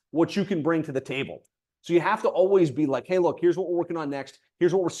surpassed what you can bring to the table. So you have to always be like, hey, look, here's what we're working on next.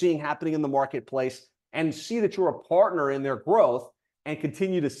 Here's what we're seeing happening in the marketplace, and see that you're a partner in their growth and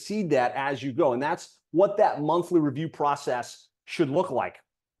continue to seed that as you go. And that's what that monthly review process should look like.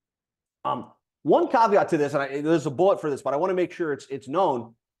 One caveat to this, and there's a bullet for this, but I want to make sure it's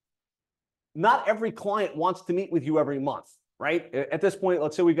known. Not every client wants to meet with you every month, right? At this point,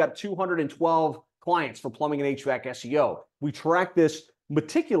 let's say we've got 212 clients for plumbing and HVAC SEO. We track this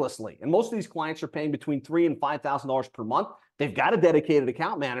meticulously, and most of these clients are paying between $3,000 and $5,000 per month. They've got a dedicated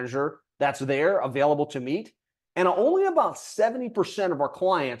account manager that's there, available to meet. And only about 70% of our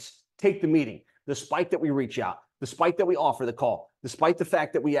clients take the meeting, despite that we reach out, despite that we offer the call, despite the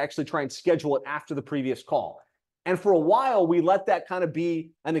fact that we actually try and schedule it after the previous call. And for a while, we let that kind of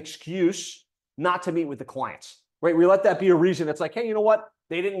be an excuse not to meet with the clients, right? We let that be a reason. It's like, hey, you know what?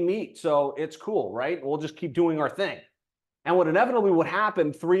 They didn't meet, so it's cool, right? We'll just keep doing our thing. And what inevitably would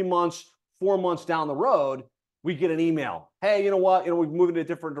happen 3 months, 4 months down the road, we get an email. Hey, you know what? We've moved in a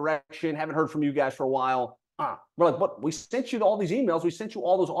different direction. Haven't heard from you guys for a while. We're like, but we sent you all these emails. We sent you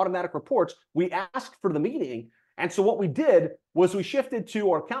all those automatic reports. We asked for the meeting. And so what we did was we shifted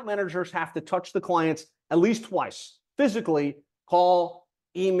to our account managers have to touch the clients at least twice, physically, call,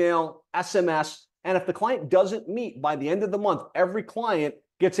 email, SMS. And if the client doesn't meet by the end of the month, every client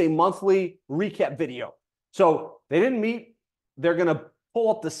gets a monthly recap video. So they didn't meet. They're going to pull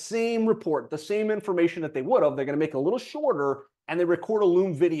up the same report, the same information that they would have. They're going to make it a little shorter, and they record a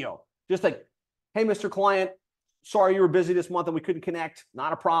Loom video. Just like, hey, Mr. Client, sorry you were busy this month and we couldn't connect.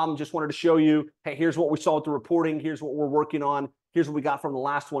 Not a problem. Just wanted to show you, hey, here's what we saw with the reporting. Here's what we're working on. Here's what we got from the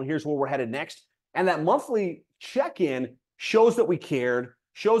last one. Here's where we're headed next. And that monthly check-in shows that we cared,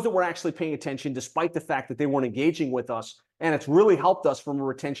 shows that we're actually paying attention despite the fact that they weren't engaging with us. And it's really helped us from a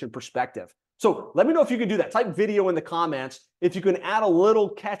retention perspective. So let me know if you can do that. Type video in the comments. If you can add a little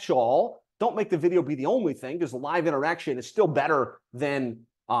catch-all, don't make the video be the only thing, because the live interaction is still better than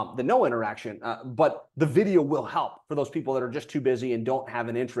the no interaction. But the video will help for those people that are just too busy and don't have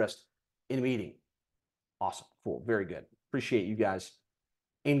an interest in meeting. Awesome. Cool. Very good. Appreciate you guys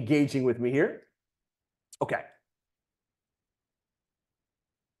engaging with me here. Okay.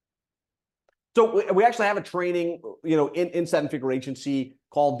 So we actually have a training, in Seven Figure Agency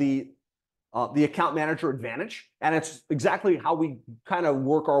called the Account Manager Advantage. And it's exactly how we kind of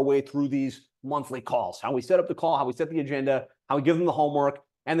work our way through these monthly calls, how we set up the call, how we set the agenda, how we give them the homework,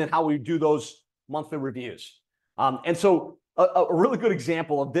 and then how we do those monthly reviews. And so a really good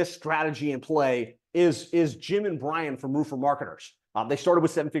example of this strategy in play is Jim and Brian from Roofer Marketers. They started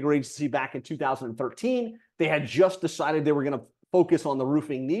with Seven Figure Agency back in 2013. They had just decided they were going to focus on the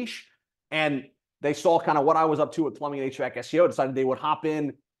roofing niche. And they saw kind of what I was up to with plumbing and HVAC SEO, decided they would hop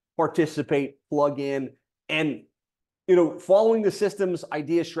in, participate, plug in, and following the systems,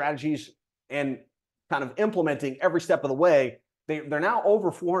 ideas, strategies, and kind of implementing every step of the way. They're now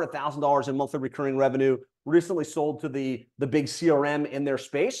over $400,000 in monthly recurring revenue, recently sold to the big CRM in their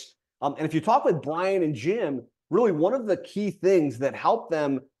space. And if you talk with Brian and Jim, really one of the key things that helped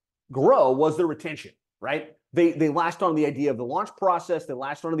them grow was their retention, right? They latched on the idea of the launch process. They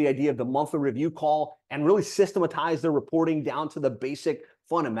latched on to the idea of the monthly review call and really systematized their reporting down to the basic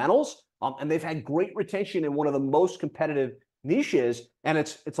fundamentals. And they've had great retention in one of the most competitive niches. And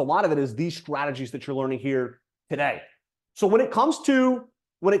it's a lot of it is these strategies that you're learning here today. So when it comes to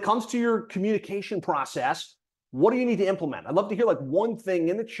your communication process, what do you need to implement? I'd love to hear like one thing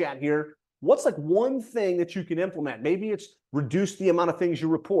in the chat here. What's like one thing that you can implement? Maybe it's reduce the amount of things you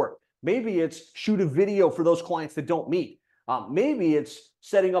report. Maybe it's shoot a video for those clients that don't meet. Maybe it's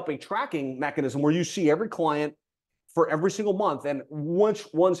setting up a tracking mechanism where you see every client for every single month and which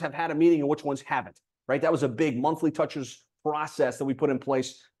ones have had a meeting and which ones haven't, right? That was a big monthly touches process that we put in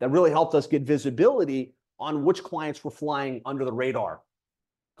place that really helped us get visibility on which clients were flying under the radar.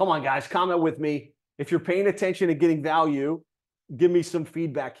 Come on, guys, comment with me. If you're paying attention and getting value, give me some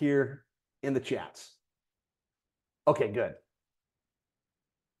feedback here in the chats. Okay, good.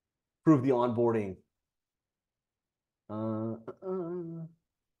 Prove the onboarding.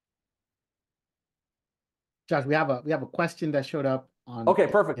 Josh, we have a question that showed up on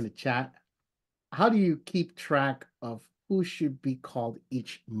perfect in the chat. How do you keep track of who should be called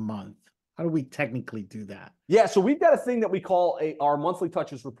each month? How do we technically do that? Yeah, so we've got a thing that we call our monthly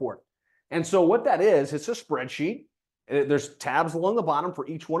touches report. And so what that is, it's a spreadsheet. There's tabs along the bottom for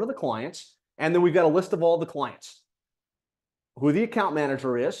each one of the clients. And then we've got a list of all the clients, who the account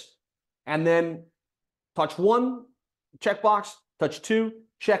manager is, and then touch 1, checkbox, touch 2,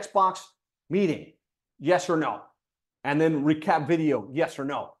 checkbox, meeting, yes or no. And then recap video, yes or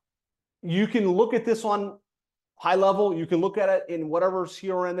no. You can look at this on high level. You can look at it in whatever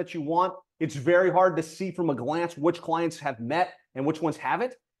CRM that you want. It's very hard to see from a glance which clients have met and which ones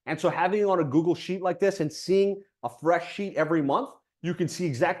haven't. And so having it on a Google Sheet like this and seeing a fresh sheet every month, you can see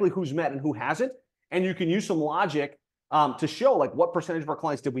exactly who's met and who hasn't. And you can use some logic to show like what percentage of our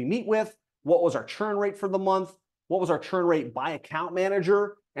clients did we meet with, what was our churn rate for the month, what was our churn rate by account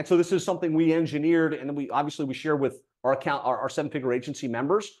manager. And so this is something we engineered, and then we share with our our 7-figure agency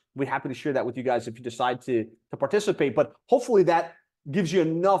members. We're happy to share that with you guys if you decide to participate. But hopefully that gives you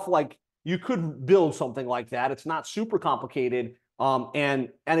enough, like you could build something like that. It's not super complicated, and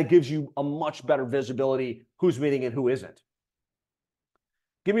it gives you a much better visibility who's meeting and who isn't.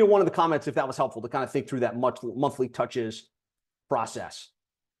 Give me one in the comments if that was helpful to kind of think through that monthly touches process.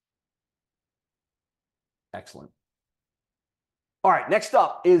 Excellent. All right, next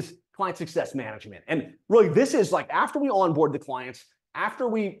up is client success management. And really, this is like after we onboard the clients, after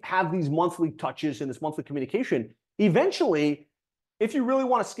we have these monthly touches and this monthly communication, eventually, if you really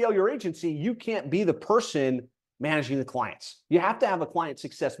want to scale your agency, you can't be the person managing the clients. You have to have a client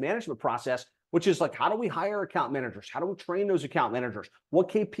success management process, which is like, how do we hire account managers? How do we train those account managers? What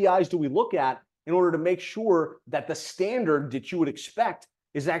KPIs do we look at in order to make sure that the standard that you would expect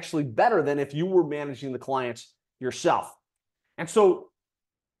is actually better than if you were managing the clients yourself? And so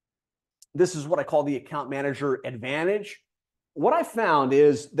this is what I call the account manager advantage. What I found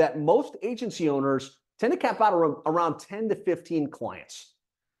is that most agency owners tend to cap out around 10 to 15 clients.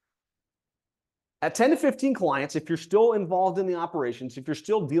 At 10 to 15 clients, if you're still involved in the operations, if you're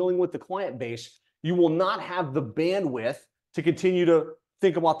still dealing with the client base, you will not have the bandwidth to continue to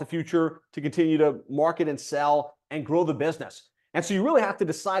think about the future, to continue to market and sell and grow the business. And so you really have to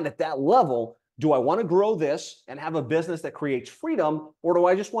decide at that level, do I want to grow this and have a business that creates freedom, or do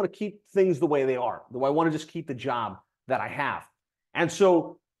I just want to keep things the way they are? Do I want to just keep the job that I have? And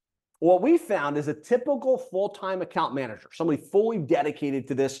so what we found is a typical full-time account manager, somebody fully dedicated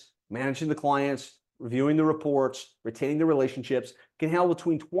to this, managing the clients, reviewing the reports, retaining the relationships, can handle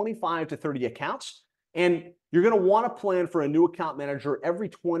between 25 to 30 accounts. And you're going to want to plan for a new account manager every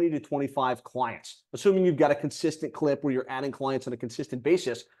 20 to 25 clients, assuming you've got a consistent clip where you're adding clients on a consistent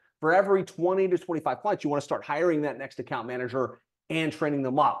basis. For every 20 to 25 clients, you want to start hiring that next account manager and training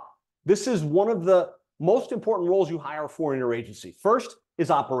them up. This is one of the most important roles you hire for in your agency. First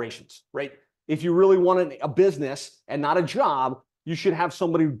is operations, right? If you really want a business and not a job, you should have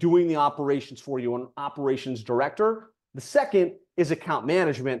somebody doing the operations for you, an operations director. The second is account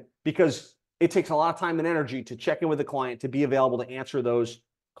management, because it takes a lot of time and energy to check in with the client, to be available to answer those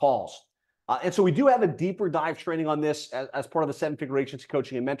calls. And so we do have a deeper dive training on this as part of the 7-figure agency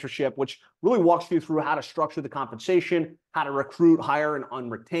coaching and mentorship, which really walks you through how to structure the compensation, how to recruit, hire,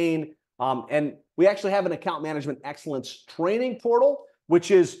 and retain. And we actually have an account management excellence training portal, which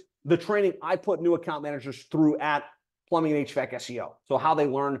is the training I put new account managers through at Plumbing and HVAC SEO. So how they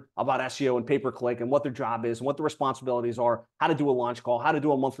learn about SEO and pay-per-click and what their job is and what the responsibilities are, how to do a launch call, how to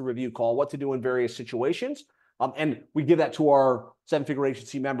do a monthly review call, what to do in various situations. And we give that to our 7-figure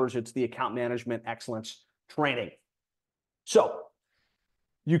agency members. It's the account management excellence training. So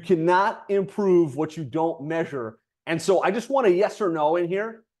you cannot improve what you don't measure. And so I just want a yes or no in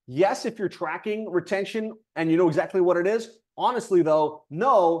here. Yes, if you're tracking retention and you know exactly what it is. Honestly, though,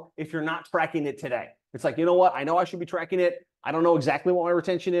 no, if you're not tracking it today. It's like, you know what? I know I should be tracking it. I don't know exactly what my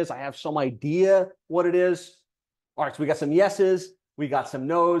retention is. I have some idea what it is. All right, so we got some yeses. We got some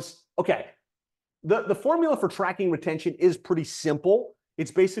nos. Okay. The formula for tracking retention is pretty simple. It's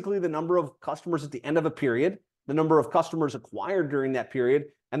basically the number of customers at the end of a period, the number of customers acquired during that period,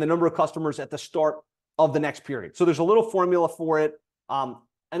 and the number of customers at the start of the next period. So there's a little formula for it. An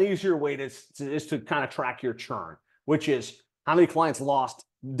easier way is to kind of track your churn, which is how many clients lost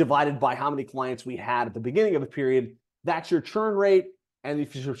divided by how many clients we had at the beginning of the period. That's your churn rate. And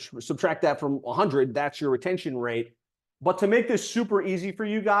if you subtract that from 100, that's your retention rate. But to make this super easy for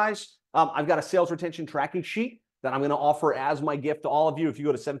you guys, I've got a sales retention tracking sheet that I'm going to offer as my gift to all of you. If you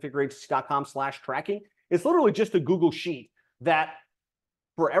go to 7figureagency.com/tracking, it's literally just a Google sheet that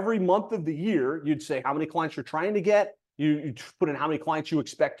for every month of the year, you'd say how many clients you're trying to get. You put in how many clients you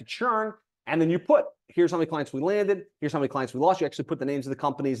expect to churn. And then you put, here's how many clients we landed. Here's how many clients we lost. You actually put the names of the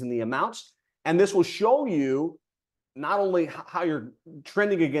companies and the amounts. And this will show you not only how you're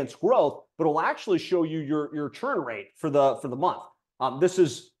trending against growth, but it'll actually show you your churn rate for the month. This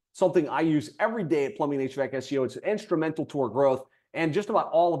is something I use every day at Plumbing HVAC SEO. It's instrumental to our growth, and just about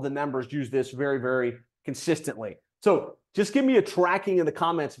all of the members use this very, very consistently. So just give me a tracking in the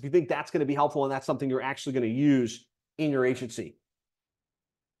comments if you think that's going to be helpful and that's something you're actually going to use in your agency.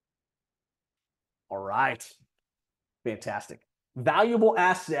 All right. Fantastic. Valuable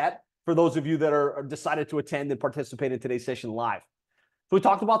asset for those of you that are decided to attend and participate in today's session live. So we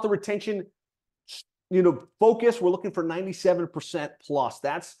talked about the retention, focus. We're looking for 97% plus.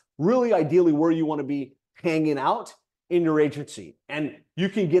 That's really ideally where you want to be hanging out in your agency. And you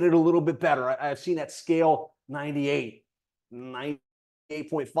can get it a little bit better. I've seen that scale 98,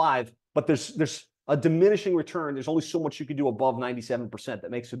 98.5, but there's a diminishing return. There's only so much you can do above 97%.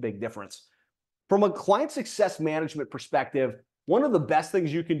 That makes a big difference. From a client success management perspective, one of the best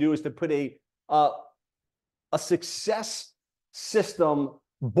things you can do is to put a success system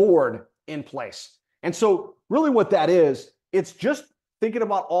board in place. And so really what that is, it's just thinking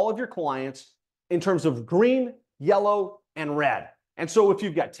about all of your clients in terms of green, yellow, and red. And so if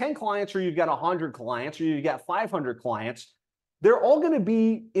you've got 10 clients, or you've got 100 clients, or you've got 500 clients, they're all going to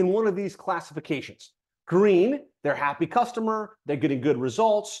be in one of these classifications. Green, they're happy customer, they're getting good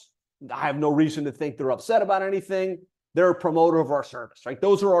results. I have no reason to think they're upset about anything. They're a promoter of our service, right?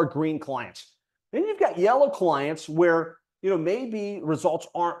 Those are our green clients. Then you've got yellow clients where, maybe results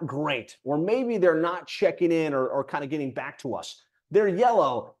aren't great, or maybe they're not checking in or kind of getting back to us. They're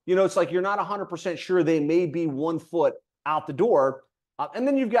yellow. It's like you're not 100% sure they may be 1 foot out the door. And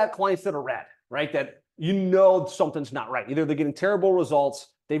then you've got clients that are red, right? That something's not right. Either they're getting terrible results,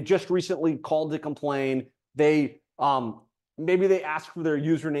 they've just recently called to complain, maybe they ask for their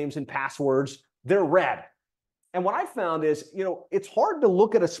usernames and passwords, they're red. And what I found is, it's hard to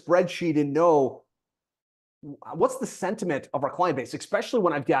look at a spreadsheet and know what's the sentiment of our client base, especially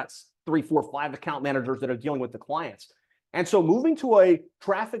when I've got 3, 4, 5 account managers that are dealing with the clients. And so moving to a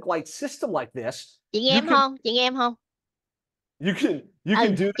traffic light system like this, Chị nghe em không? Chị nghe em không? You can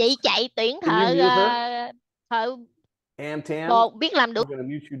do chị chạy tuyển Can you mute her? thợ Tam, bột biết làm I'm được. going to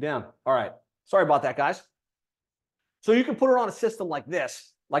mute you down. All right. Sorry about that, guys. So you can put it on a system like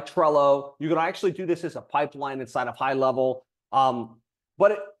this, like Trello. You can actually do this as a pipeline inside of High Level.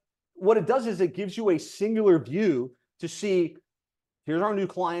 What it does is it gives you a singular view to see, here's our new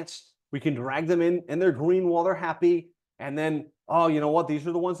clients. We can drag them in and they're green while they're happy. And then, oh, you know what? These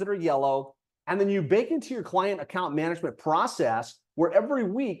are the ones that are yellow. And then you bake into your client account management process where every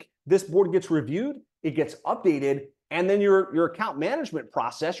week this board gets reviewed, it gets updated, and then your account management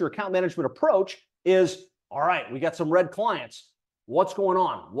process, your account management approach is, all right, we got some red clients. What's going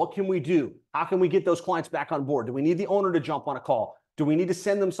on? What can we do? How can we get those clients back on board? Do we need the owner to jump on a call? Do we need to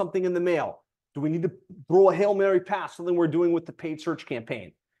send them something in the mail? Do we need to throw a Hail Mary pass, something we're doing with the paid search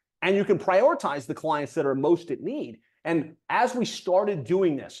campaign? And you can prioritize the clients that are most at need. And as we started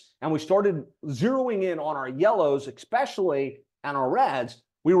doing this and we started zeroing in on our yellows, especially, and our reds,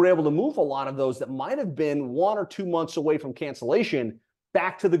 we were able to move a lot of those that might have been 1 or 2 months away from cancellation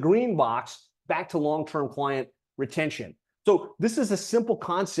back to the green box, back to long-term client retention. So this is a simple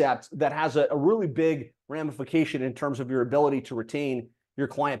concept that has a really big ramification in terms of your ability to retain your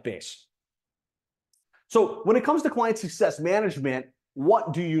client base. So when it comes to client success management,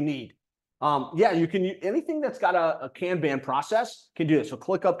 what do you need? You can use anything that's got a Kanban process can do it. So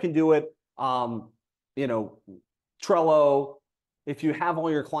ClickUp can do it. Trello. If you have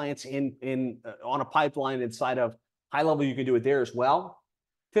all your clients on a pipeline inside of High Level, you can do it there as well.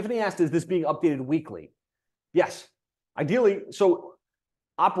 Tiffany asked, is this being updated weekly? Yes, ideally. So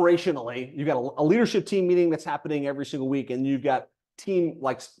operationally, you've got a leadership team meeting that's happening every single week, and you've got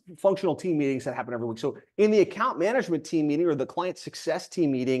functional team meetings that happen every week. So in the account management team meeting or the client success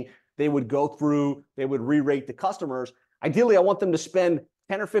team meeting, they would go through, they would re-rate the customers. Ideally, I want them to spend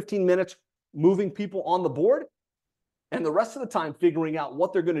 10 or 15 minutes moving people on the board, and the rest of the time figuring out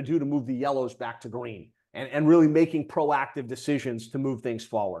what they're going to do to move the yellows back to green and really making proactive decisions to move things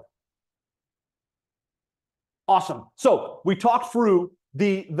forward. Awesome. So we talked through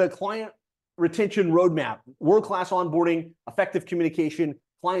the client retention roadmap, world-class onboarding, effective communication,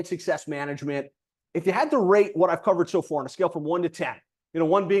 client success management. If you had to rate what I've covered so far on a scale from 1 to 10,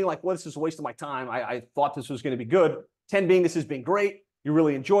 1 being like, well, this is a waste of my time. I thought this was going to be good. 10 being this has been great. You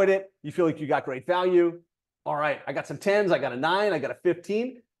really enjoyed it. You feel like you got great value. All right, I got some 10s. I got a 9. I got a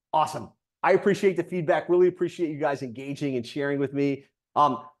 15. Awesome. I appreciate the feedback. Really appreciate you guys engaging and sharing with me.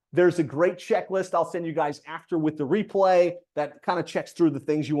 There's a great checklist I'll send you guys after with the replay that kind of checks through the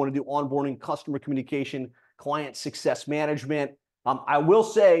things you want to do: onboarding, customer communication, client success management. I will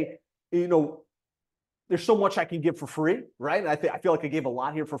say, there's so much I can give for free, right? And I feel like I gave a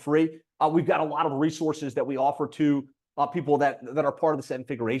lot here for free. We've got a lot of resources that we offer to people that are part of the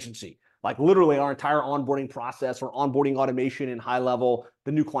seven-figure agency. Like literally our entire onboarding process, or onboarding automation in high level,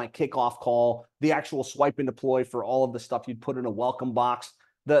 the new client kickoff call, the actual swipe and deploy for all of the stuff you'd put in a welcome box,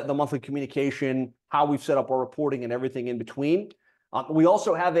 the monthly communication, how we've set up our reporting and everything in between. We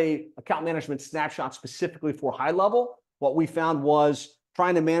also have a account management snapshot specifically for high level. What we found was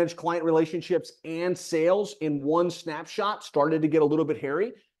trying to manage client relationships and sales in one snapshot started to get a little bit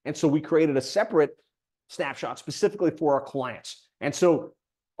hairy. And so we created a separate snapshot specifically for our clients. And so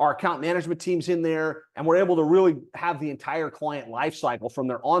our account management team's in there, and we're able to really have the entire client lifecycle from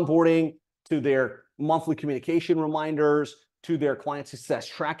their onboarding to their monthly communication reminders to their client success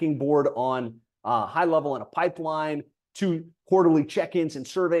tracking board on high level in a pipeline to quarterly check-ins and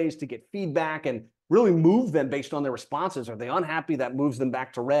surveys to get feedback and really move them based on their responses. Are they unhappy? That moves them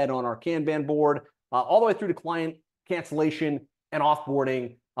back to red on our Kanban board, all the way through to client cancellation and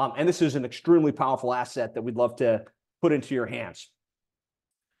offboarding. And this is an extremely powerful asset that we'd love to put into your hands.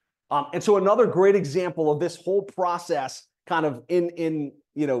 And so another great example of this whole process kind of in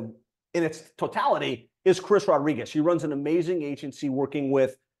its totality is Chris Rodriguez. She runs an amazing agency working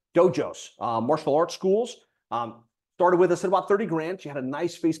with dojos, martial arts schools. Started with us at about 30 grand. She had a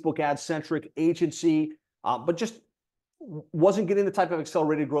nice Facebook ad-centric agency, but just wasn't getting the type of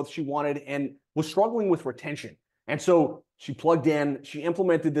accelerated growth she wanted and was struggling with retention. And so she plugged in, she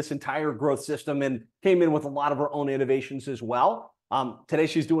implemented this entire growth system and came in with a lot of her own innovations as well. Today,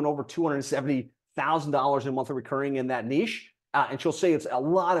 she's doing over $270,000 in monthly recurring in that niche. And she'll say it's a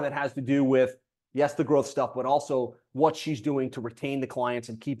lot of it has to do with, yes, the growth stuff, but also what she's doing to retain the clients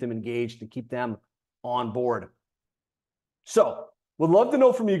and keep them engaged and keep them on board. So would love to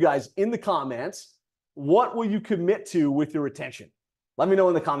know from you guys in the comments, what will you commit to with your retention? Let me know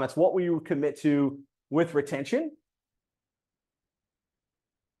in the comments, what will you commit to with retention?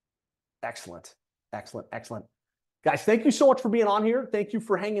 Excellent, excellent, excellent. Guys, thank you so much for being on here. Thank you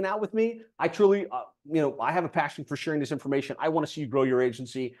for hanging out with me. I truly, I have a passion for sharing this information. I want to see you grow your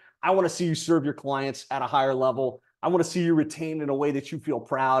agency. I want to see you serve your clients at a higher level. I want to see you retained in a way that you feel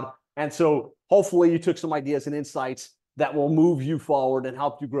proud. And so hopefully you took some ideas and insights that will move you forward and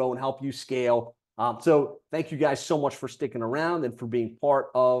help you grow and help you scale. So thank you guys so much for sticking around and for being part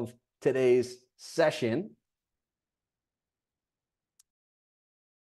of today's session.